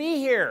shouldn't be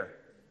here.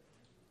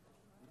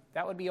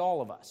 That would be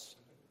all of us.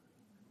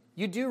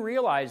 You do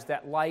realize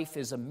that life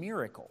is a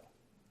miracle.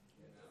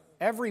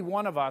 Every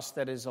one of us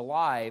that is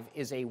alive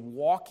is a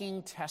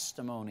walking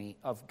testimony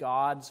of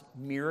God's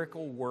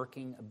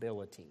miracle-working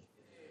ability.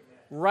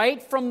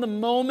 Right from the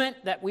moment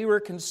that we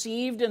were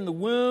conceived in the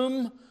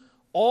womb,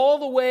 all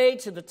the way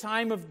to the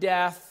time of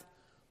death,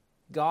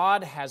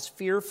 God has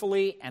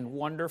fearfully and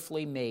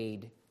wonderfully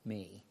made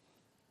me.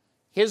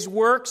 His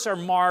works are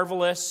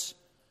marvelous,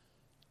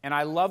 and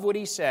I love what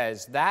He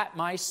says, that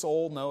my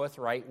soul knoweth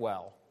right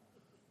well.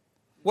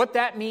 What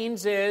that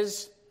means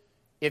is,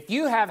 if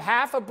you have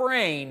half a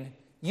brain,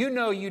 you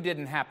know you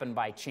didn't happen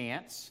by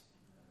chance.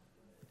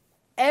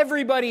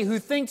 Everybody who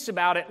thinks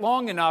about it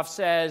long enough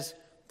says,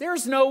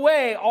 there's no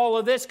way all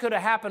of this could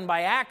have happened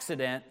by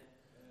accident.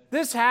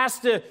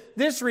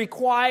 This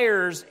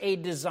requires a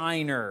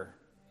designer.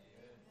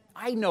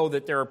 I know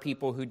that there are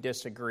people who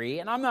disagree,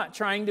 and I'm not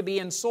trying to be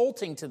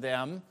insulting to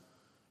them,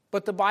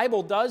 but the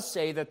Bible does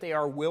say that they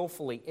are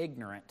willfully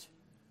ignorant,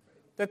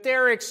 that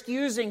they're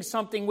excusing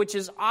something which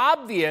is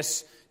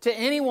obvious to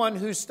anyone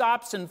who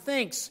stops and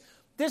thinks,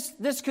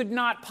 this could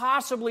not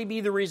possibly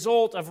be the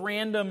result of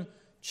random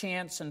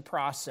chance and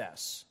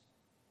process.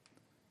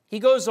 He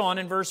goes on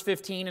in verse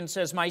 15 and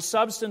says, my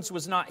substance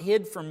was not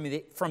hid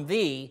from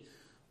thee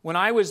when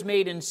I was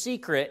made in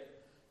secret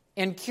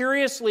and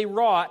curiously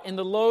wrought in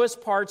the lowest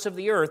parts of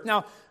the earth.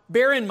 Now,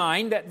 bear in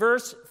mind that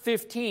verse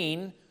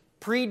 15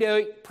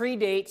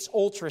 predates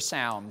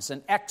ultrasounds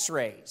and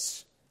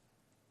x-rays.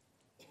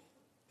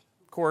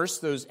 Of course,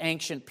 those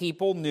ancient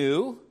people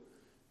knew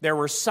there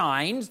were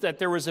signs that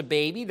there was a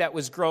baby that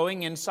was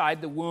growing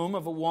inside the womb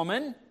of a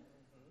woman,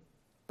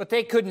 but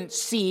they couldn't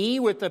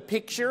see with a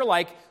picture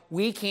like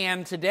we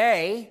can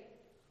today.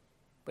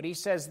 But he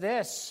says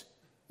this,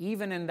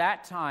 even in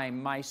that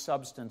time my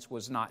substance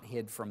was not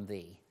hid from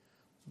thee.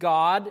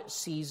 God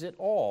sees it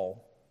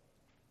all.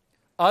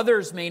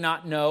 Others may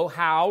not know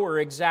how or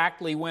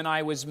exactly when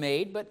I was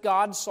made, but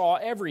God saw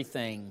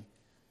everything.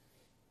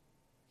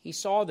 He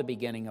saw the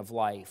beginning of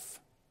life.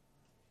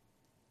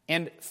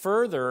 And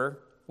further,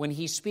 when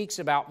he speaks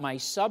about my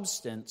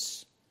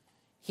substance,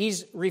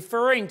 he's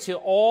referring to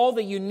all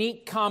the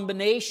unique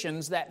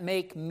combinations that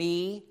make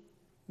me,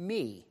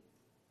 me.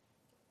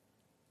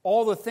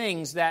 All the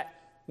things that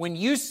when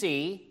you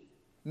see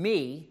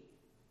me,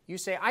 you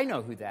say, I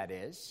know who that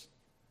is.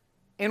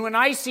 And when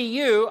I see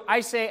you, I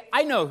say,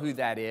 I know who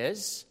that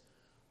is.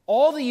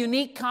 All the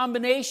unique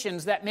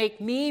combinations that make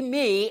me,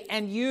 me,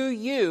 and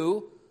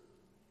you,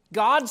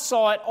 God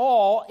saw it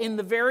all in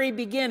the very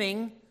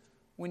beginning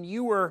when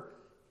you were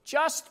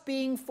just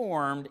being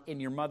formed in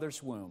your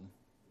mother's womb.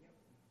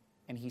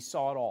 And he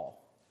saw it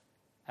all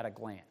at a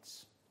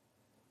glance.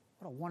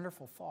 What a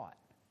wonderful thought.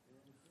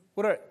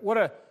 What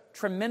a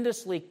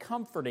tremendously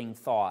comforting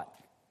thought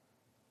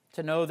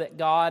to know that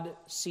God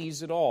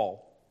sees it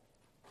all.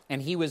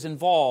 And he was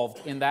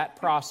involved in that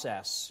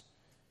process.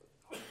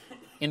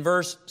 In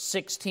verse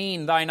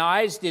 16, thine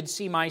eyes did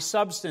see my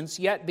substance,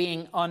 yet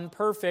being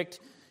unperfect,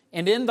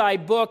 and in thy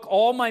book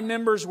all my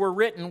members were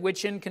written,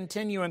 which in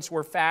continuance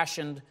were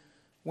fashioned,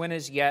 when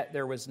as yet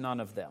there was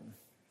none of them.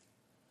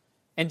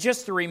 And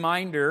just a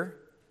reminder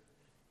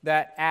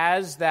that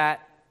as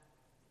that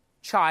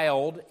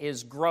child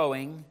is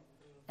growing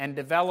and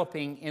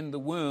developing in the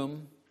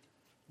womb,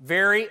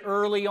 very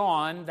early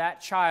on, that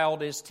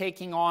child is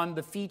taking on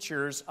the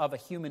features of a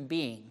human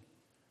being.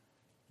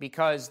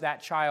 because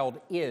that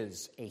child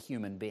is a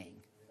human being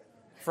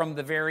from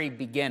the very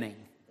beginning.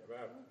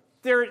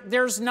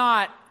 There's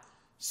not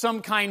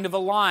some kind of a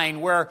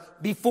line where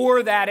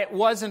before that it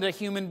wasn't a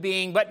human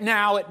being, but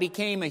now it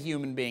became a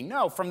human being.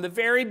 No, from the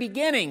very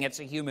beginning it's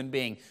a human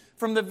being.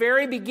 From the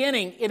very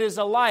beginning it is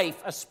a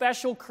life, a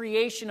special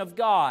creation of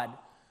God,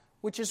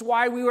 which is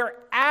why we were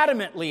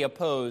adamantly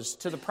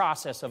opposed to the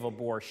process of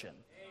abortion.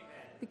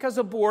 Because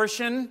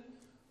abortion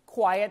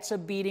quiets a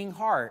beating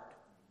heart,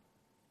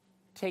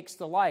 takes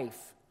the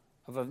life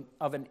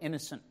of an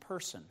innocent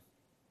person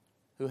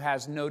who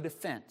has no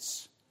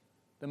defense,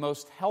 the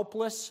most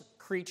helpless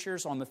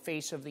creatures on the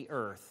face of the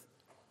earth,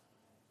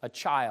 a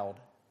child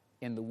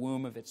in the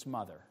womb of its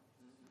mother.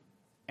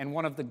 And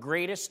one of the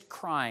greatest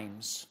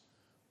crimes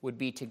would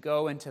be to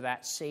go into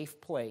that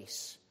safe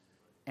place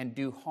and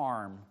do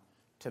harm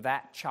to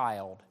that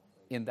child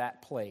in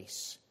that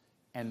place,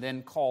 and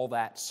then call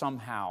that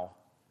somehow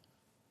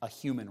a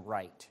human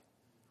right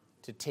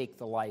to take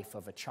the life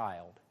of a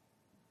child.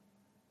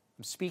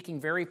 I'm speaking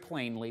very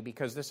plainly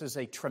because this is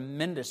a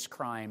tremendous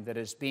crime that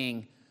is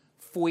being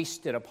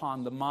foisted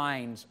upon the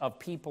minds of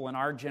people in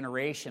our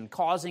generation,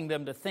 causing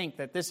them to think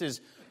that this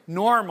is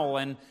normal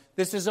and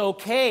this is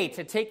okay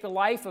to take the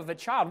life of a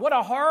child. What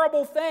a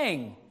horrible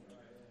thing.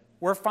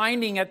 We're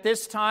finding at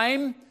this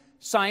time,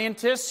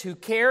 scientists who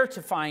care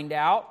to find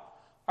out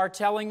are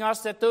telling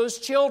us that those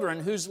children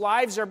whose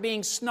lives are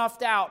being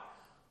snuffed out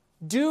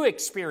do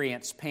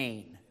experience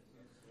pain.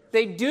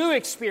 They do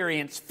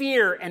experience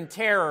fear and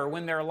terror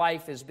when their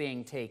life is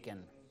being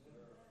taken.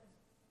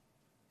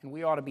 And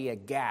we ought to be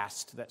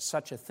aghast that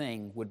such a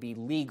thing would be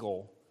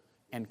legal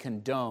and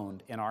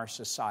condoned in our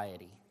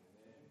society.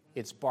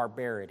 It's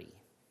barbarity.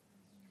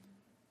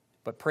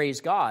 But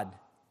praise God,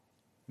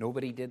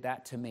 nobody did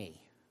that to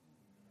me.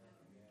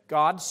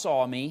 God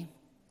saw me.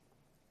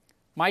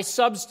 My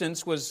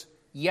substance was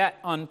yet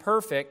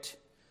unperfect,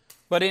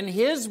 but in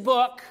His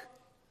book,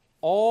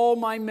 all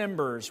my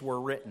members were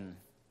written.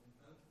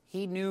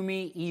 He knew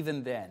me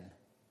even then.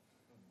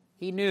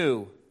 He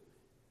knew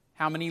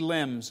how many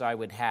limbs I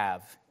would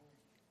have.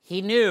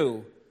 He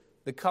knew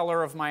the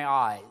color of my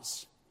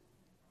eyes.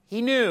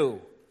 He knew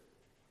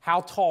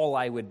how tall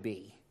I would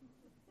be.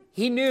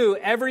 He knew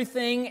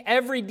everything,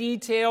 every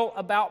detail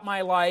about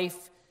my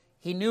life.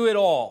 He knew it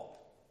all.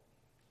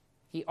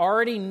 He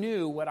already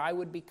knew what I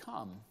would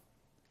become.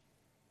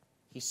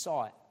 He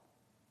saw it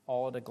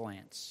all at a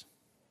glance.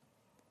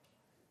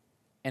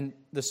 And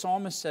the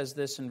psalmist says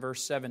this in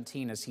verse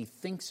 17 as he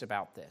thinks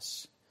about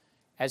this,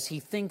 as he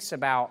thinks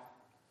about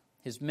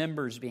his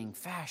members being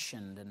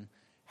fashioned and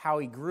how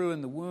he grew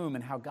in the womb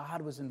and how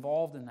God was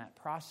involved in that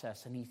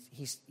process. And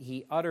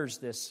he utters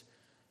this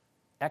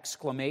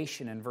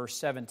exclamation in verse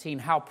 17,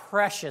 "How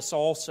precious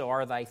also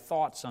are thy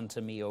thoughts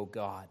unto me, O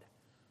God!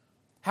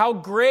 How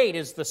great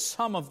is the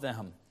sum of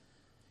them!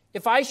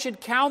 If I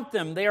should count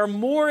them, they are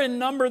more in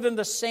number than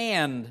the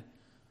sand.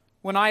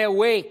 When I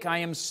awake, I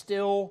am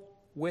still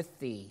with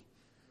thee."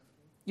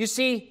 You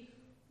see,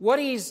 what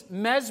he's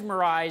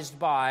mesmerized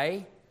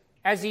by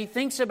as he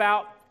thinks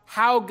about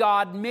how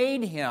God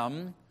made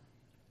him,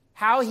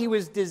 how he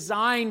was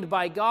designed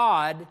by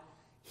God,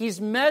 he's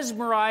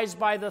mesmerized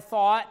by the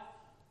thought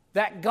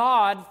that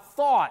God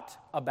thought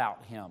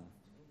about him.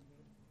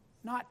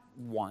 Not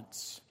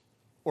once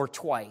or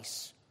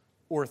twice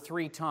or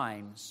 3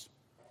 times,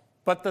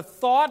 but the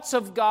thoughts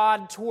of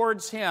God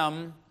towards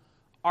him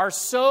are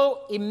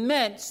so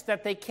immense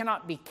that they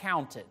cannot be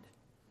counted.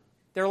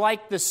 They're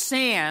like the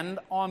sand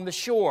on the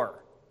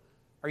shore.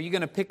 Are you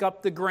going to pick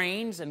up the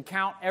grains and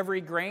count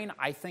every grain?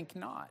 I think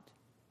not.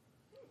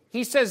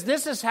 He says,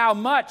 this is how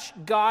much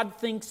God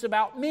thinks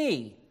about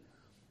me.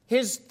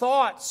 His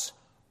thoughts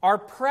are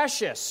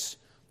precious.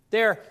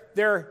 They're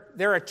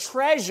a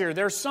treasure.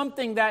 They're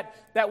something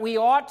that we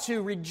ought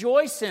to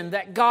rejoice in,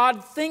 that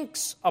God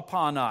thinks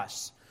upon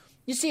us.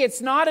 You see,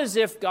 it's not as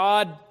if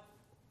God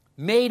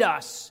made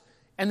us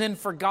and then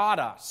forgot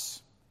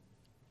us,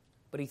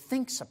 but He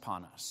thinks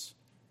upon us.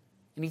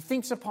 And He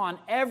thinks upon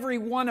every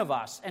one of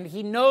us, and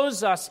He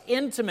knows us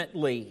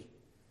intimately.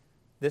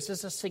 This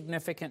is a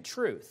significant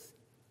truth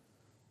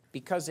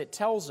because it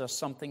tells us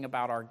something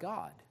about our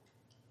God.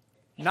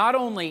 Not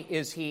only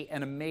is He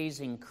an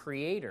amazing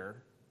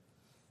creator,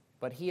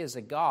 but He is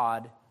a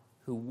God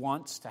who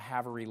wants to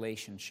have a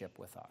relationship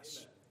with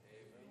us.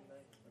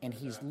 And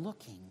He's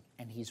looking,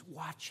 and He's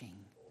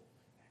watching,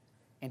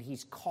 and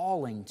He's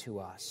calling to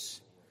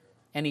us,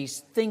 and He's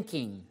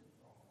thinking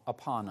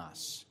upon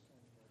us.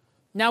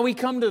 Now we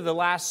come to the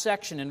last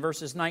section in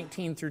verses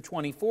 19 through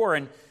 24,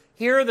 and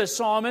here the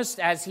psalmist,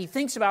 as he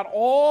thinks about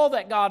all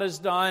that God has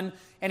done,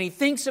 and he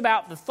thinks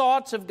about the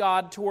thoughts of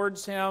God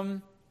towards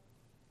him,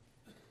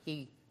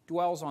 he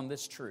dwells on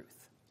this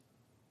truth: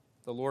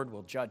 the Lord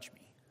will judge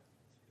me.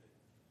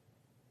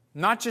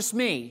 Not just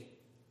me,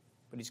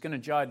 but He's going to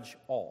judge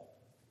all.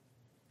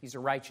 He's a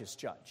righteous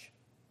judge.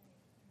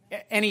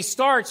 And he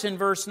starts in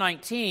verse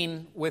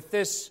 19 with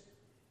this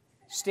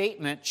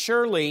statement,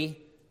 "Surely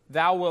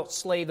Thou wilt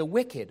slay the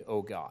wicked,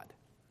 O God.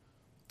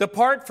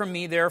 Depart from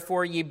me,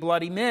 therefore, ye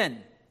bloody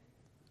men.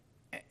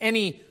 And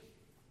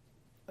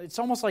it's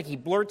almost like he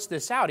blurts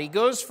this out. He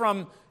goes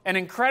from an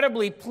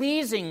incredibly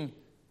pleasing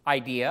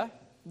idea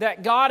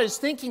that God is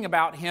thinking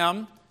about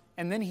him,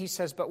 and then he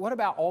says, but what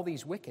about all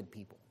these wicked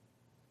people?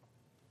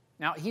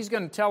 Now, he's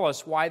going to tell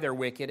us why they're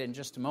wicked in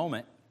just a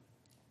moment.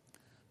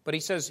 But he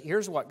says,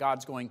 here's what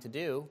God's going to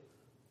do.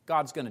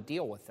 God's going to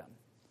deal with them.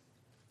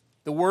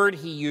 The word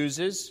he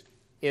uses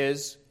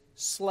is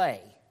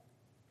slay,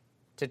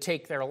 to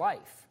take their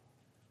life.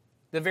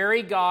 The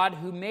very God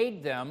who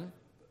made them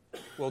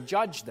will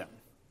judge them.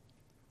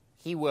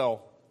 He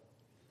will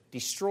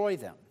destroy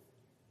them.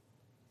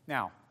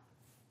 Now,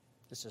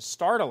 this is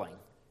startling.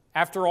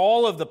 After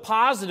all of the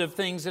positive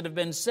things that have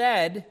been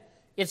said,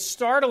 it's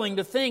startling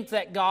to think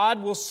that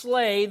God will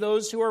slay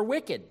those who are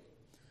wicked.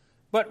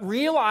 But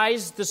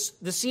realize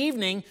this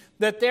evening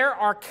that there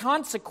are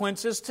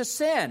consequences to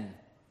sin.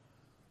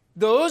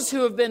 Those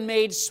who have been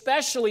made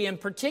specially and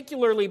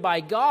particularly by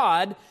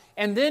God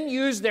and then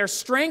use their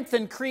strength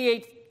and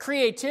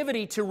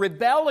creativity to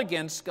rebel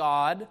against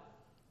God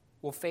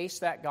will face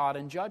that God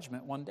in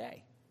judgment one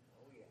day.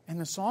 And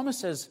the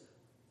psalmist says,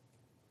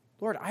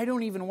 Lord, I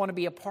don't even want to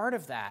be a part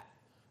of that.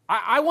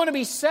 I want to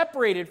be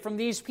separated from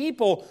these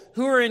people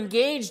who are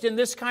engaged in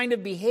this kind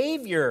of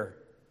behavior.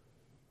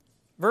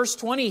 Verse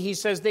 20, he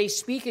says, they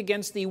speak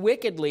against thee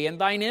wickedly, and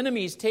thine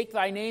enemies take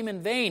thy name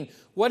in vain.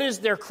 What is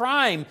their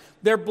crime?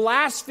 They're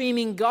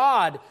blaspheming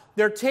God.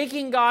 They're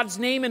taking God's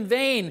name in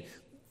vain.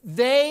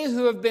 They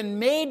who have been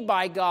made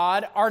by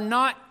God are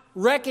not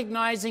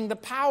recognizing the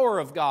power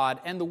of God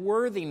and the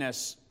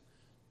worthiness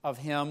of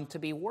Him to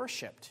be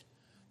worshipped.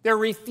 They're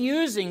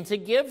refusing to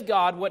give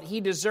God what He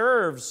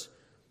deserves.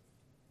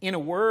 In a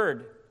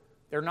word,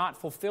 they're not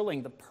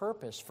fulfilling the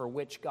purpose for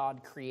which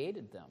God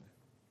created them.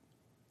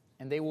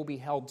 And they will be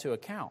held to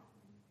account.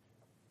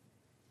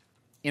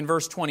 In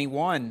verse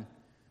 21,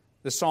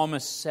 the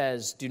psalmist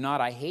says, do not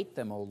I hate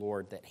them, O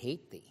Lord, that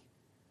hate thee?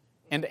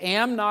 And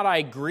am not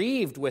I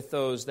grieved with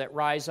those that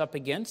rise up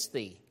against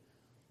thee?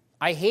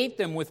 I hate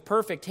them with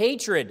perfect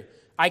hatred.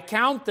 I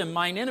count them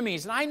mine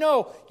enemies. And I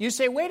know, you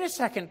say, wait a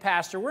second,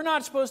 Pastor, we're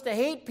not supposed to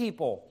hate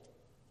people.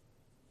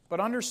 But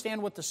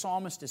understand what the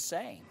psalmist is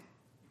saying.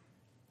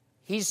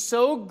 He's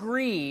so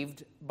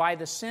grieved by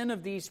the sin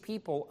of these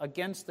people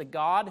against the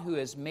God who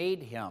has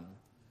made him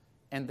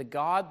and the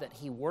God that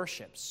he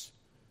worships,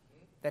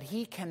 that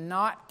he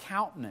cannot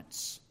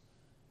countenance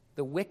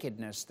the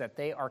wickedness that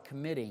they are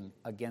committing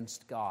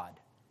against God.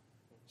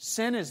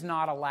 Sin is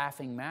not a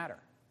laughing matter.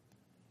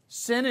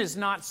 Sin is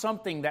not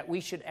something that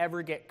we should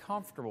ever get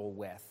comfortable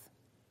with.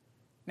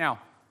 Now,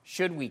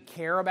 should we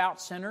care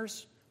about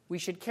sinners? We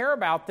should care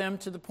about them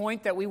to the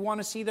point that we want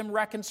to see them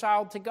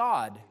reconciled to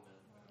God.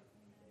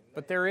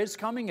 But there is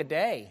coming a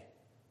day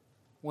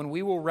when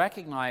we will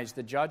recognize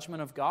the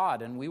judgment of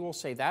God and we will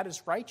say that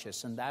is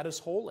righteous and that is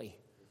holy.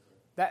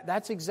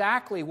 That's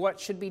exactly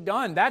what should be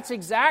done. That's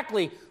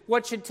exactly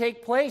what should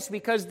take place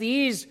because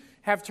these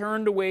have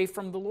turned away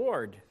from the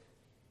Lord.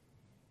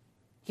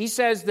 He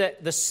says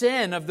that the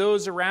sin of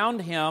those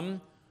around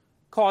him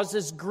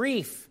causes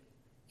grief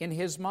in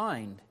his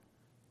mind.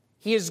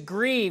 He is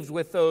grieved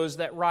with those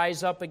that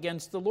rise up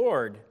against the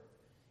Lord.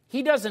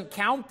 He doesn't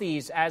count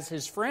these as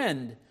his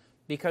friend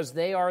because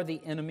they are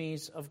the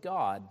enemies of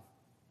God.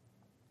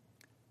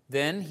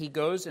 Then he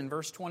goes in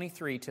verse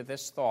 23 to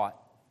this thought,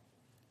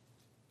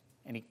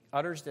 and he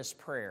utters this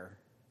prayer,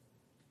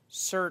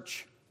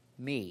 search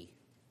me,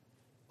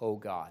 O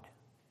God,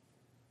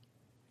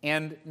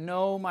 and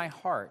know my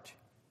heart.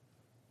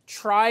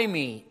 Try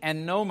me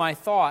and know my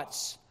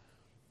thoughts,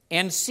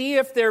 and see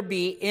if there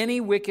be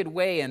any wicked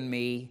way in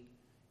me,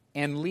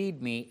 and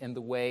lead me in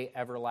the way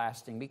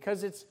everlasting.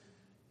 Because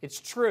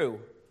it's true.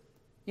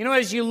 You know,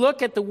 as you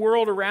look at the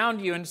world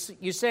around you and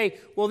you say,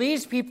 well,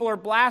 these people are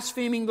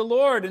blaspheming the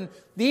Lord, and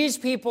these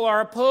people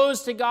are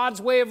opposed to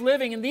God's way of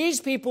living, and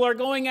these people are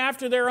going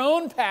after their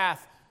own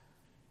path.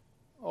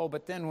 Oh,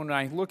 but then when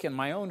I look in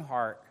my own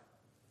heart,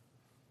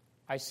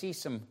 I see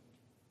some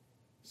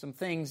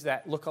things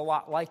that look a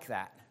lot like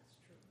that.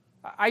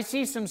 I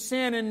see some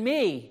sin in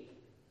me.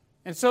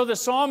 And so the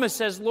psalmist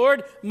says,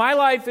 Lord, my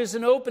life is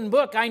an open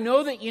book. I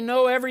know that you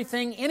know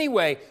everything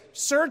anyway.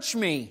 Search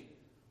me.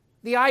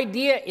 The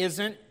idea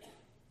isn't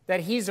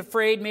that he's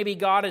afraid maybe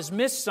God has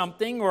missed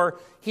something or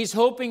he's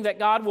hoping that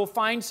God will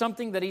find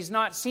something that he's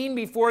not seen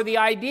before. The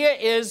idea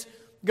is,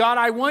 God,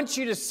 I want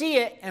you to see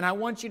it and I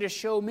want you to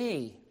show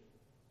me.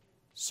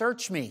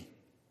 Search me.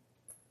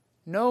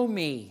 Know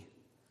me.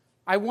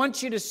 I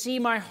want you to see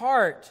my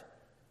heart.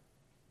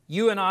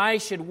 You and I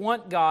should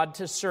want God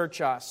to search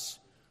us,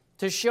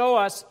 to show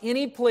us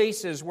any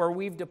places where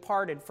we've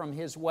departed from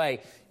His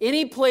way,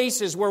 any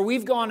places where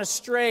we've gone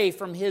astray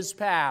from His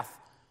path.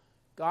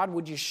 God,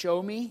 would you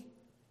show me?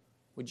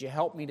 Would you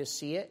help me to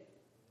see it?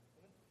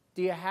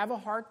 Do you have a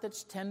heart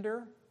that's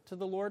tender to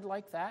the Lord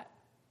like that?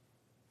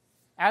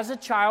 As a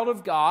child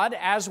of God,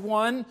 as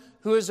one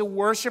who is a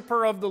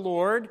worshiper of the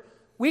Lord,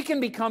 we can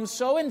become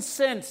so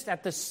incensed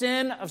at the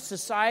sin of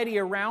society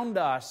around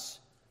us,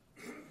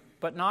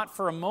 but not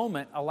for a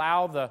moment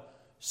allow the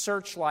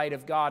searchlight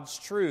of God's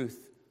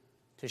truth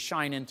to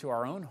shine into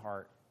our own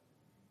heart.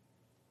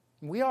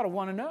 We ought to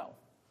want to know,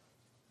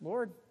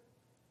 Lord,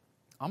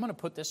 I'm going to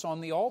put this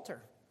on the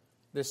altar,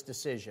 this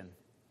decision.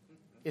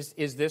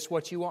 Is this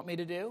what you want me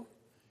to do?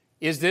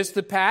 Is this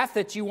the path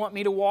that you want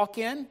me to walk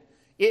in?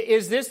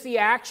 Is this the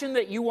action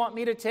that you want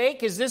me to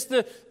take? Is this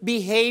the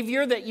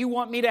behavior that you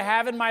want me to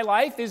have in my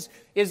life? Is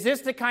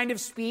this the kind of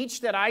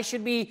speech that I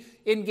should be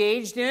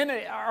engaged in?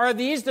 Are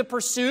these the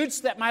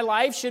pursuits that my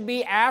life should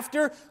be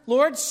after?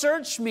 Lord,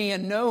 search me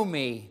and know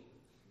me.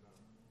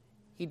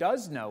 He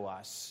does know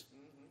us,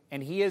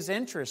 and He is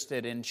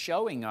interested in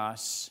showing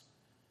us.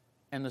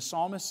 And the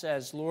psalmist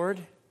says, Lord,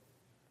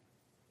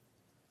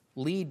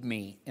 lead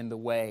me in the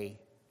way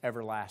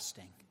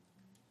everlasting.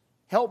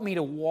 Help me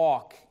to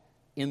walk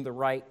in the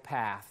right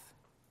path.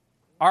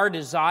 Our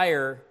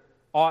desire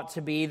ought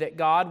to be that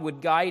God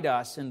would guide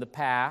us in the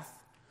path,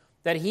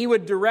 that He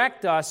would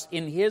direct us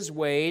in His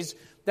ways,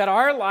 that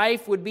our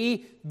life would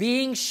be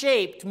being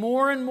shaped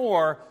more and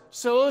more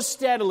so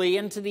steadily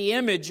into the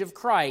image of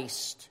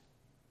Christ.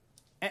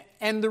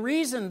 And the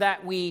reason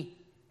that we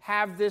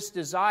have this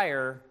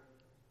desire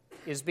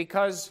is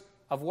because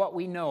of what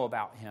we know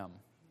about Him.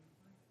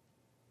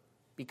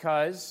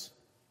 Because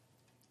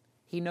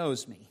He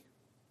knows me.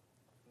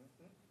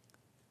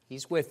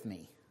 He's with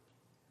me.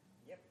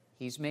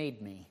 He's made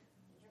me.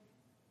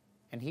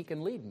 And He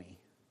can lead me.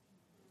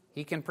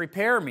 He can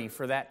prepare me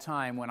for that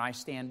time when I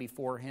stand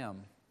before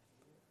Him.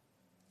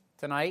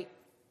 Tonight,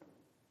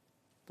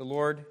 the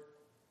Lord,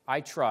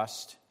 I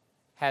trust,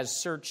 has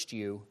searched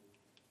you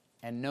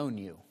and known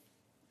you.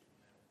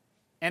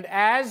 And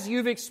as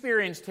you've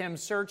experienced Him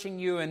searching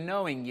you and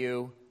knowing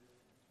you,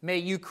 may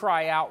you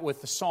cry out with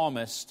the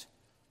psalmist,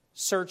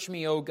 "Search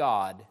me, O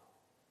God,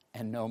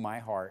 and know my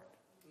heart.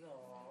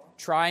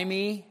 Try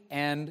me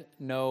and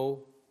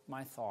know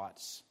my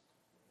thoughts."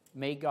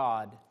 May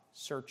God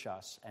search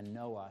us and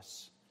know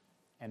us,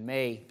 and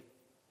may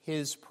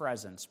His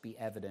presence be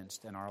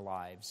evidenced in our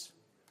lives.